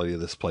reality of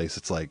this place.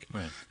 It's like,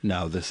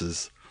 no, this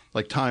is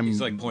like time. He's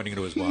like pointing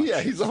to his watch.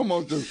 Yeah, he's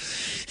almost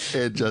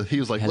he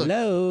was like,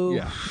 hello. Look.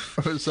 Yeah.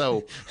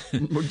 So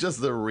just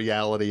the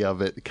reality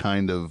of it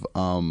kind of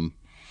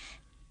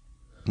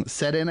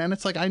set in. And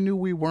it's like, I knew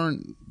we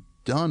weren't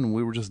done.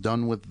 We were just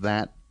done with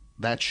that.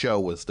 That show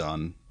was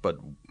done, but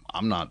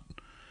I'm not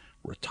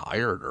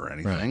retired or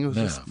anything. Right. It was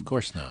No, just, of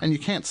course not. and you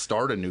can't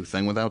start a new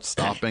thing without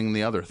stopping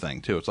the other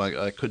thing too. It's like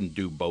I couldn't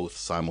do both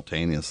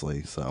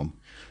simultaneously. So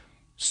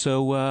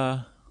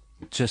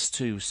just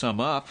to sum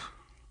up,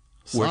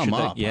 sum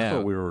up. Yeah, I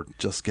thought we were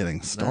just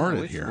getting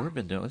started we've here.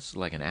 been doing this is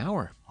like an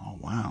hour. Oh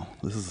wow,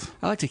 this is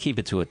I like to keep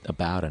it to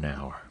about an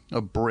hour. a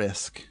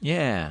brisk.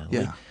 Yeah,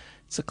 Yeah.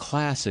 It's a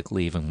classic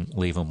leave 'em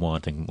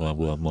wanting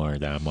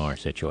more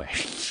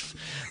situation.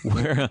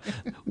 Where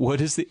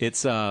what is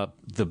it's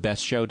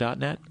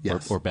thebestshow.net?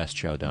 Yes. or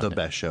bestshow.net?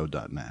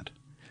 Thebestshow.net.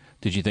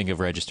 Did you think of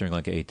registering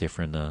like 8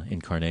 different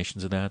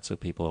incarnations of that so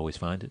people always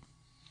find it?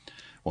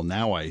 Well,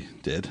 now I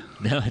did.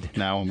 No,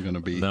 Now I'm going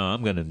to be. No,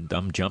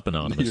 I'm jumping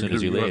on them as You're soon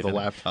as you gonna leave. have the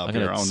laptop I'm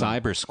going here. to Oh, no.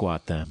 cyber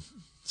squat them.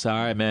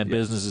 Sorry, man.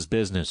 Business is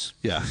business.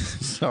 Yeah.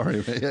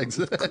 Sorry.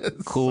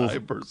 Cool.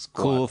 Cyber squat.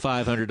 Cool.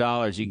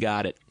 $500. You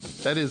got it.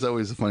 That is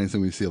always the funny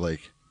thing we see.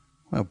 Like,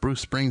 well,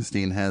 Bruce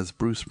Springsteen has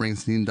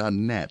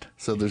BruceSpringsteen.net.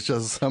 So there's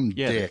just some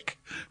dick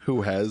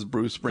who has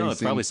Bruce Springsteen. No,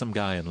 it's probably some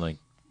guy in like,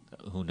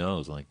 who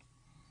knows, like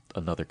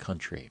another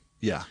country.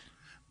 Yeah.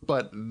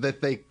 But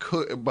that they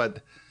could.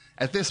 But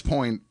at this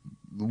point,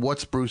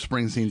 what's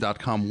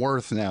BruceSpringsteen.com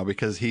worth now?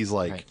 Because he's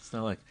like, Right. It's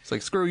not like, it's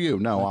like, screw you.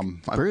 No,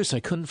 I'm Bruce, I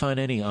couldn't find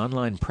any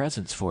online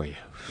presents for you.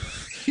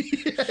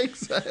 yeah,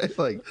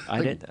 exactly.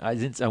 I went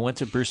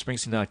to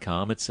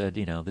BruceSpringsteen.com. It said,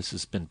 this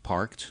has been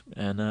parked,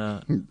 and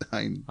I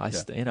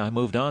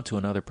moved on to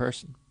another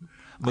person.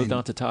 Moved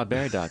on to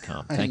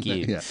ToddBerry.com. Thank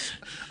you. Yeah.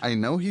 I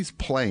know he's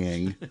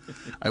playing.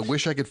 I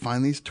wish I could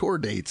find these tour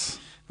dates.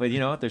 But you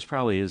know what? He's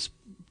probably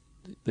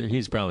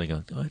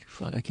going, oh,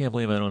 fuck, I can't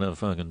believe I don't have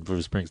fucking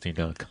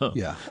BruceSpringsteen.com.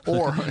 Yeah.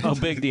 Or how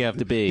big do you have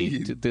to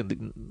be?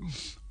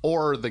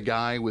 Or the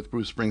guy with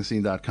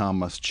BruceSpringsteen.com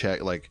must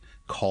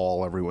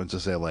call everyone to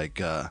say like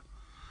the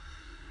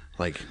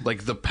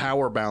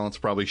power balance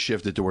probably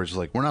shifted to where it's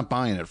like, we're not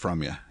buying it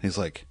from you. He's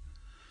like,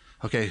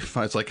 okay,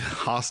 fine. It's like a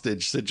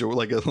hostage situation,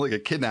 like a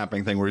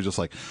kidnapping thing where he's just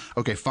like,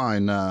 okay,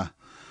 fine.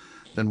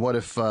 Then what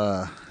if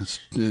I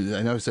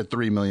know he said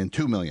 3 million,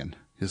 2 million.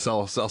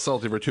 I'll sell it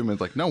to you for 2 million.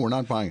 Like, no, we're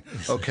not buying it.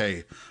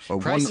 Okay.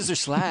 Prices are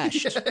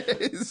slashed.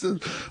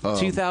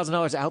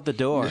 $2,000 out the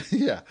door.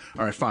 Yeah.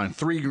 All right, fine.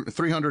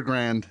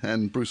 $300,000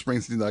 and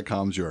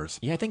BruceSpringsteen.com's yours.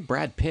 Yeah, I think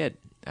Brad Pitt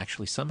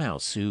actually somehow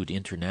sued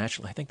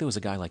internationally. I think there was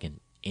a guy like in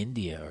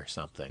India or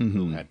something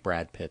who had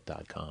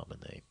BradPitt.com,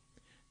 and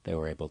they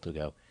were able to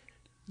go,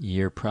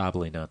 you're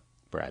probably not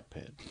Brad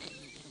Pitt.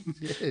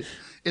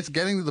 It's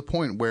getting to the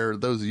point where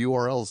those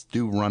URLs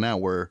do run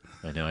out where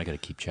I know, I got to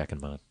keep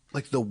checking mine.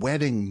 like the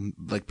wedding,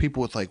 like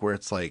people with like where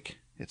it's like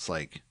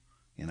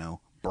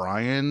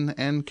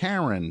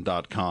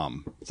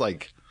BrianandKaren.com. It's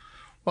like,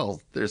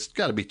 well, there's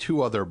got to be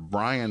 2 other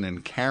Brian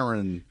and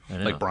Karen,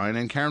 like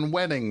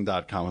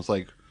BrianandKarenWedding.com. It's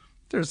like,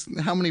 there's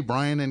how many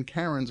Brian and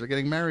Karens are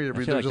getting married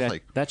every day?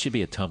 That should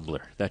be a Tumblr.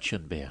 That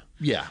shouldn't be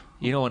yeah.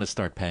 You don't want to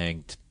start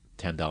paying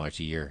 $10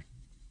 a year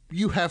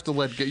you have to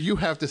let go. You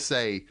have to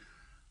say,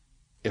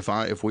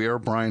 if we are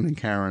Brian and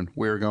Karen,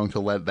 we're going to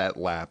let that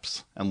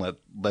lapse and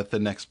let the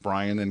next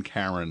Brian and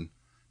Karen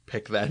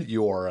pick that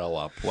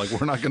URL up. Like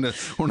we're not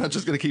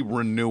just gonna keep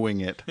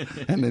renewing it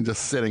and then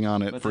just sitting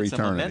on it for eternity. It's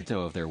a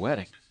memento of their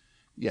wedding.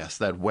 Yes,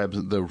 that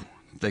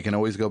they can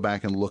always go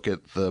back and look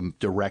at the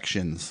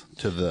directions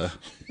to the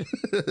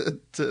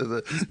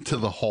to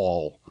the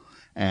hall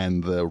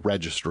and the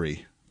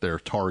registry, their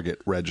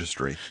Target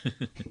registry.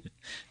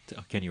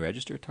 Can you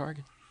register at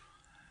Target?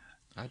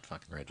 I'd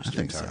fucking register. I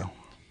think at Target. so.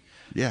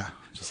 Yeah,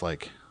 just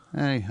like,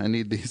 hey, I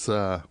need these.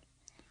 I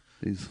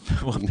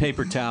want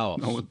paper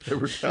towels. I want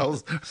paper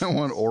towels. I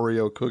want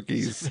Oreo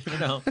cookies.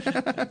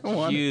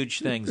 Huge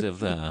things of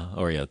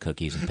Oreo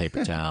cookies and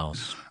paper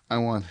towels. I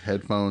want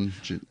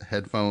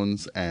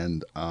headphones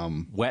and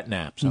wet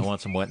naps. I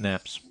want some wet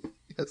naps.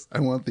 Yes, I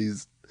want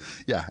these.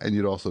 Yeah, and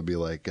you'd also be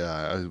like,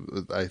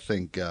 I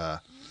think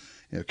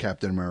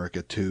Captain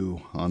America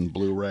 2 on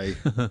Blu-ray.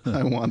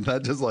 I want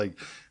that. Just like,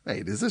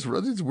 hey, is this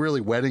really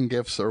wedding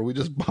gifts, or are we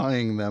just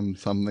buying them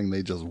something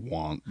they just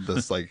want?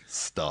 This like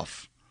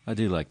stuff. I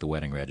do like the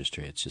wedding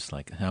registry. It's just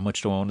like, how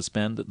much do I want to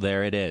spend?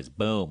 There it is.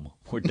 Boom.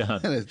 We're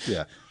done.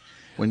 Yeah.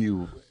 When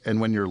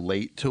you're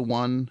late to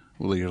one,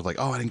 well, you're like,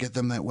 oh, I didn't get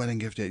them that wedding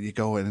gift yet. You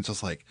go and it's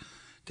just like,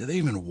 do they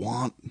even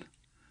want?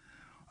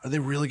 Are they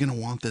really going to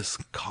want this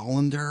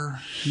colander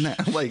now,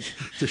 like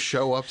to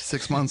show up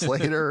 6 months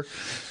later?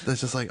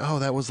 That's just like, oh,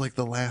 that was like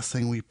the last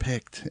thing we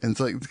picked, and it's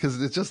like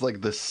because it's just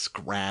like the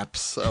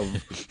scraps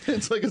of.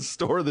 It's like a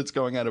store that's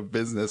going out of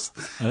business.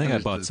 I think I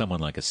bought someone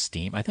like a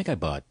steam. I think I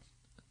bought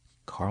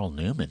Carl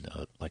Newman.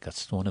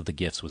 One of the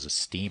gifts was a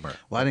steamer.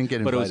 Well, I didn't get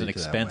invited, but it was an to that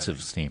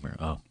expensive steamer.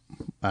 Oh,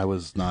 I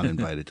was not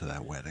invited to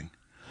that wedding.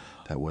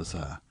 That was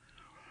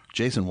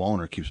Jason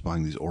Wallner keeps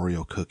buying these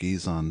Oreo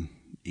cookies on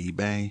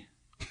eBay.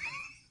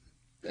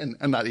 And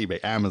not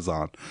eBay,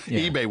 Amazon.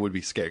 Yeah. eBay would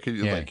be scared because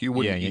you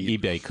wouldn't eat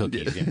eBay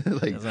cookies. Yeah.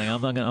 Like, I was like,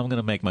 I'm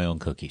gonna make my own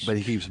cookies. But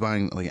he keeps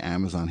buying like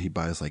Amazon. He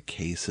buys like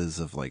cases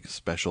of like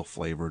special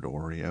flavored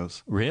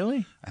Oreos.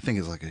 Really? I think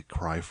it's like a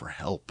cry for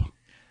help.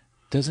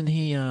 Doesn't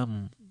he?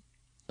 I'm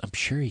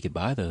sure he could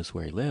buy those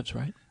where he lives,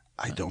 right?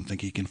 I don't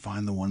think he can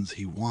find the ones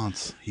he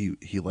wants.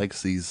 He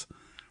likes these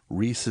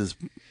Reese's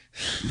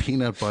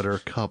peanut butter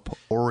cup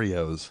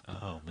Oreos.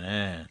 Oh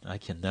man, I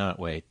cannot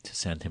wait to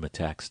send him a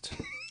text.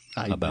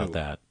 About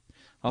that.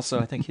 Also,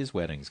 I think his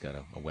wedding's got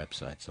a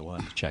website, so we'll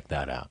have to check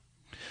that out.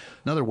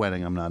 Another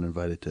wedding I'm not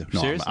invited to. No,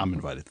 seriously? I'm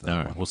invited to that. All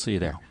right, one. We'll see you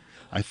there.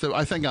 No.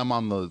 I think I'm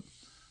on the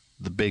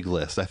big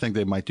list. I think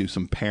they might do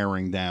some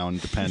paring down,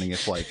 depending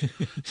if like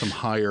some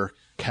higher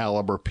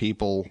caliber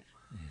people.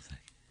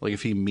 Like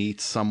if he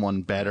meets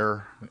someone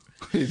better,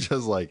 he's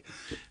just like,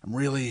 I'm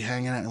really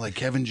hanging out. Like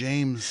Kevin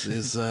James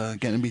is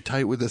getting to be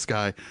tight with this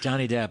guy.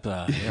 Johnny Depp,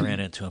 I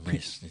ran into him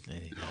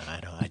recently. I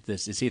know.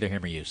 It's either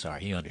him or you.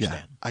 Sorry, you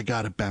understand. Yeah, I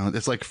got to bounce.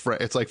 It's like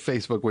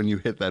Facebook when you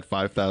hit that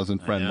 5,000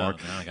 friend mark.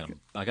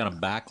 I got him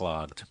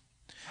backlogged.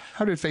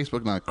 How did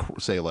Facebook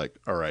not say like,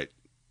 all right,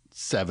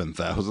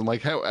 7,000?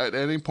 Like how at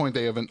any point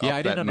they haven't. Yeah,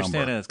 I didn't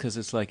understand it because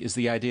it's like, is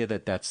the idea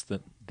that that's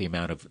the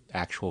amount of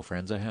actual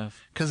friends I have?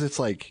 Because it's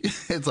like,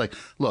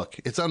 look,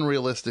 it's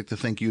unrealistic to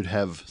think you'd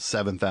have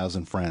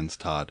 7,000 friends,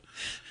 Todd.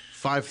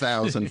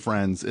 5,000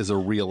 friends is a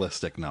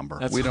realistic number.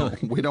 We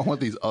don't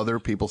want these other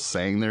people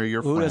saying they're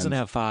your friends. Who doesn't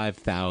have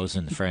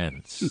 5,000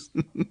 friends?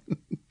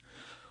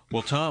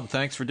 Well, Tom,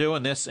 thanks for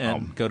doing this,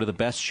 and go to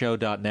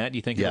thebestshow.net.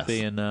 You think it'll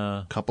be in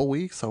a couple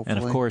weeks, hopefully.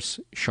 And of course,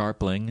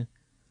 Sharpling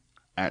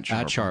at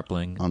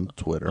Sharpling on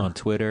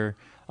Twitter.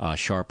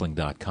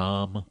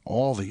 Sharpling.com.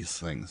 All these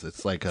things.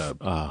 It's like a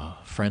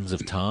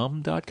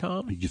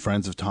friendsoftom.com.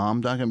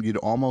 Friendsoftom.com. You'd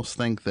almost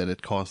think that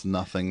it costs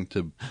nothing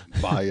to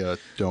buy a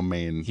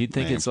domain. You'd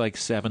think it's like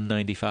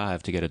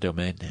 $7.95 to get a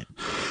domain name.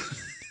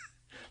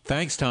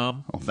 Thanks,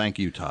 Tom. Well, thank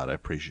you, Todd. I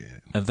appreciate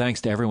it. And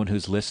thanks to everyone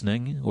who's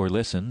listening or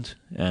listened.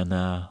 And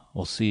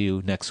we'll see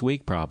you next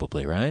week,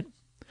 probably, right?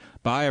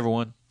 Bye,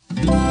 everyone.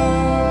 Feral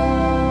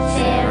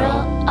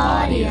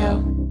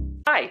Audio.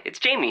 Hi, it's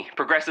Jamie,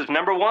 Progressive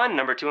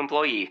 #1, #2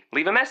 employee.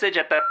 Leave a message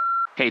at the...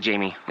 Hey,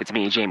 Jamie. It's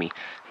me, Jamie.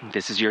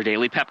 This is your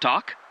daily pep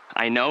talk.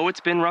 I know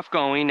it's been rough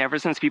going ever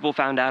since people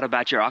found out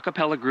about your a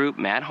cappella group,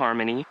 Mad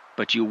Harmony,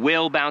 but you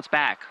will bounce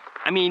back.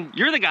 I mean,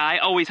 you're the guy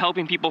always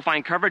helping people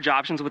find coverage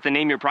options with the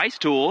Name Your Price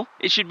tool.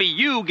 It should be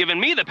you giving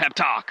me the pep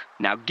talk.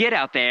 Now get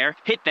out there,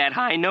 hit that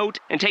high note,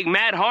 and take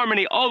Mad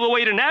Harmony all the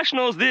way to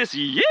nationals this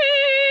year!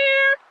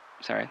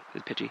 Sorry,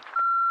 it's pitchy.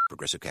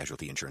 Progressive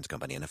Casualty Insurance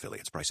Company and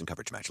Affiliates. Price and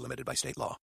coverage match limited by state law.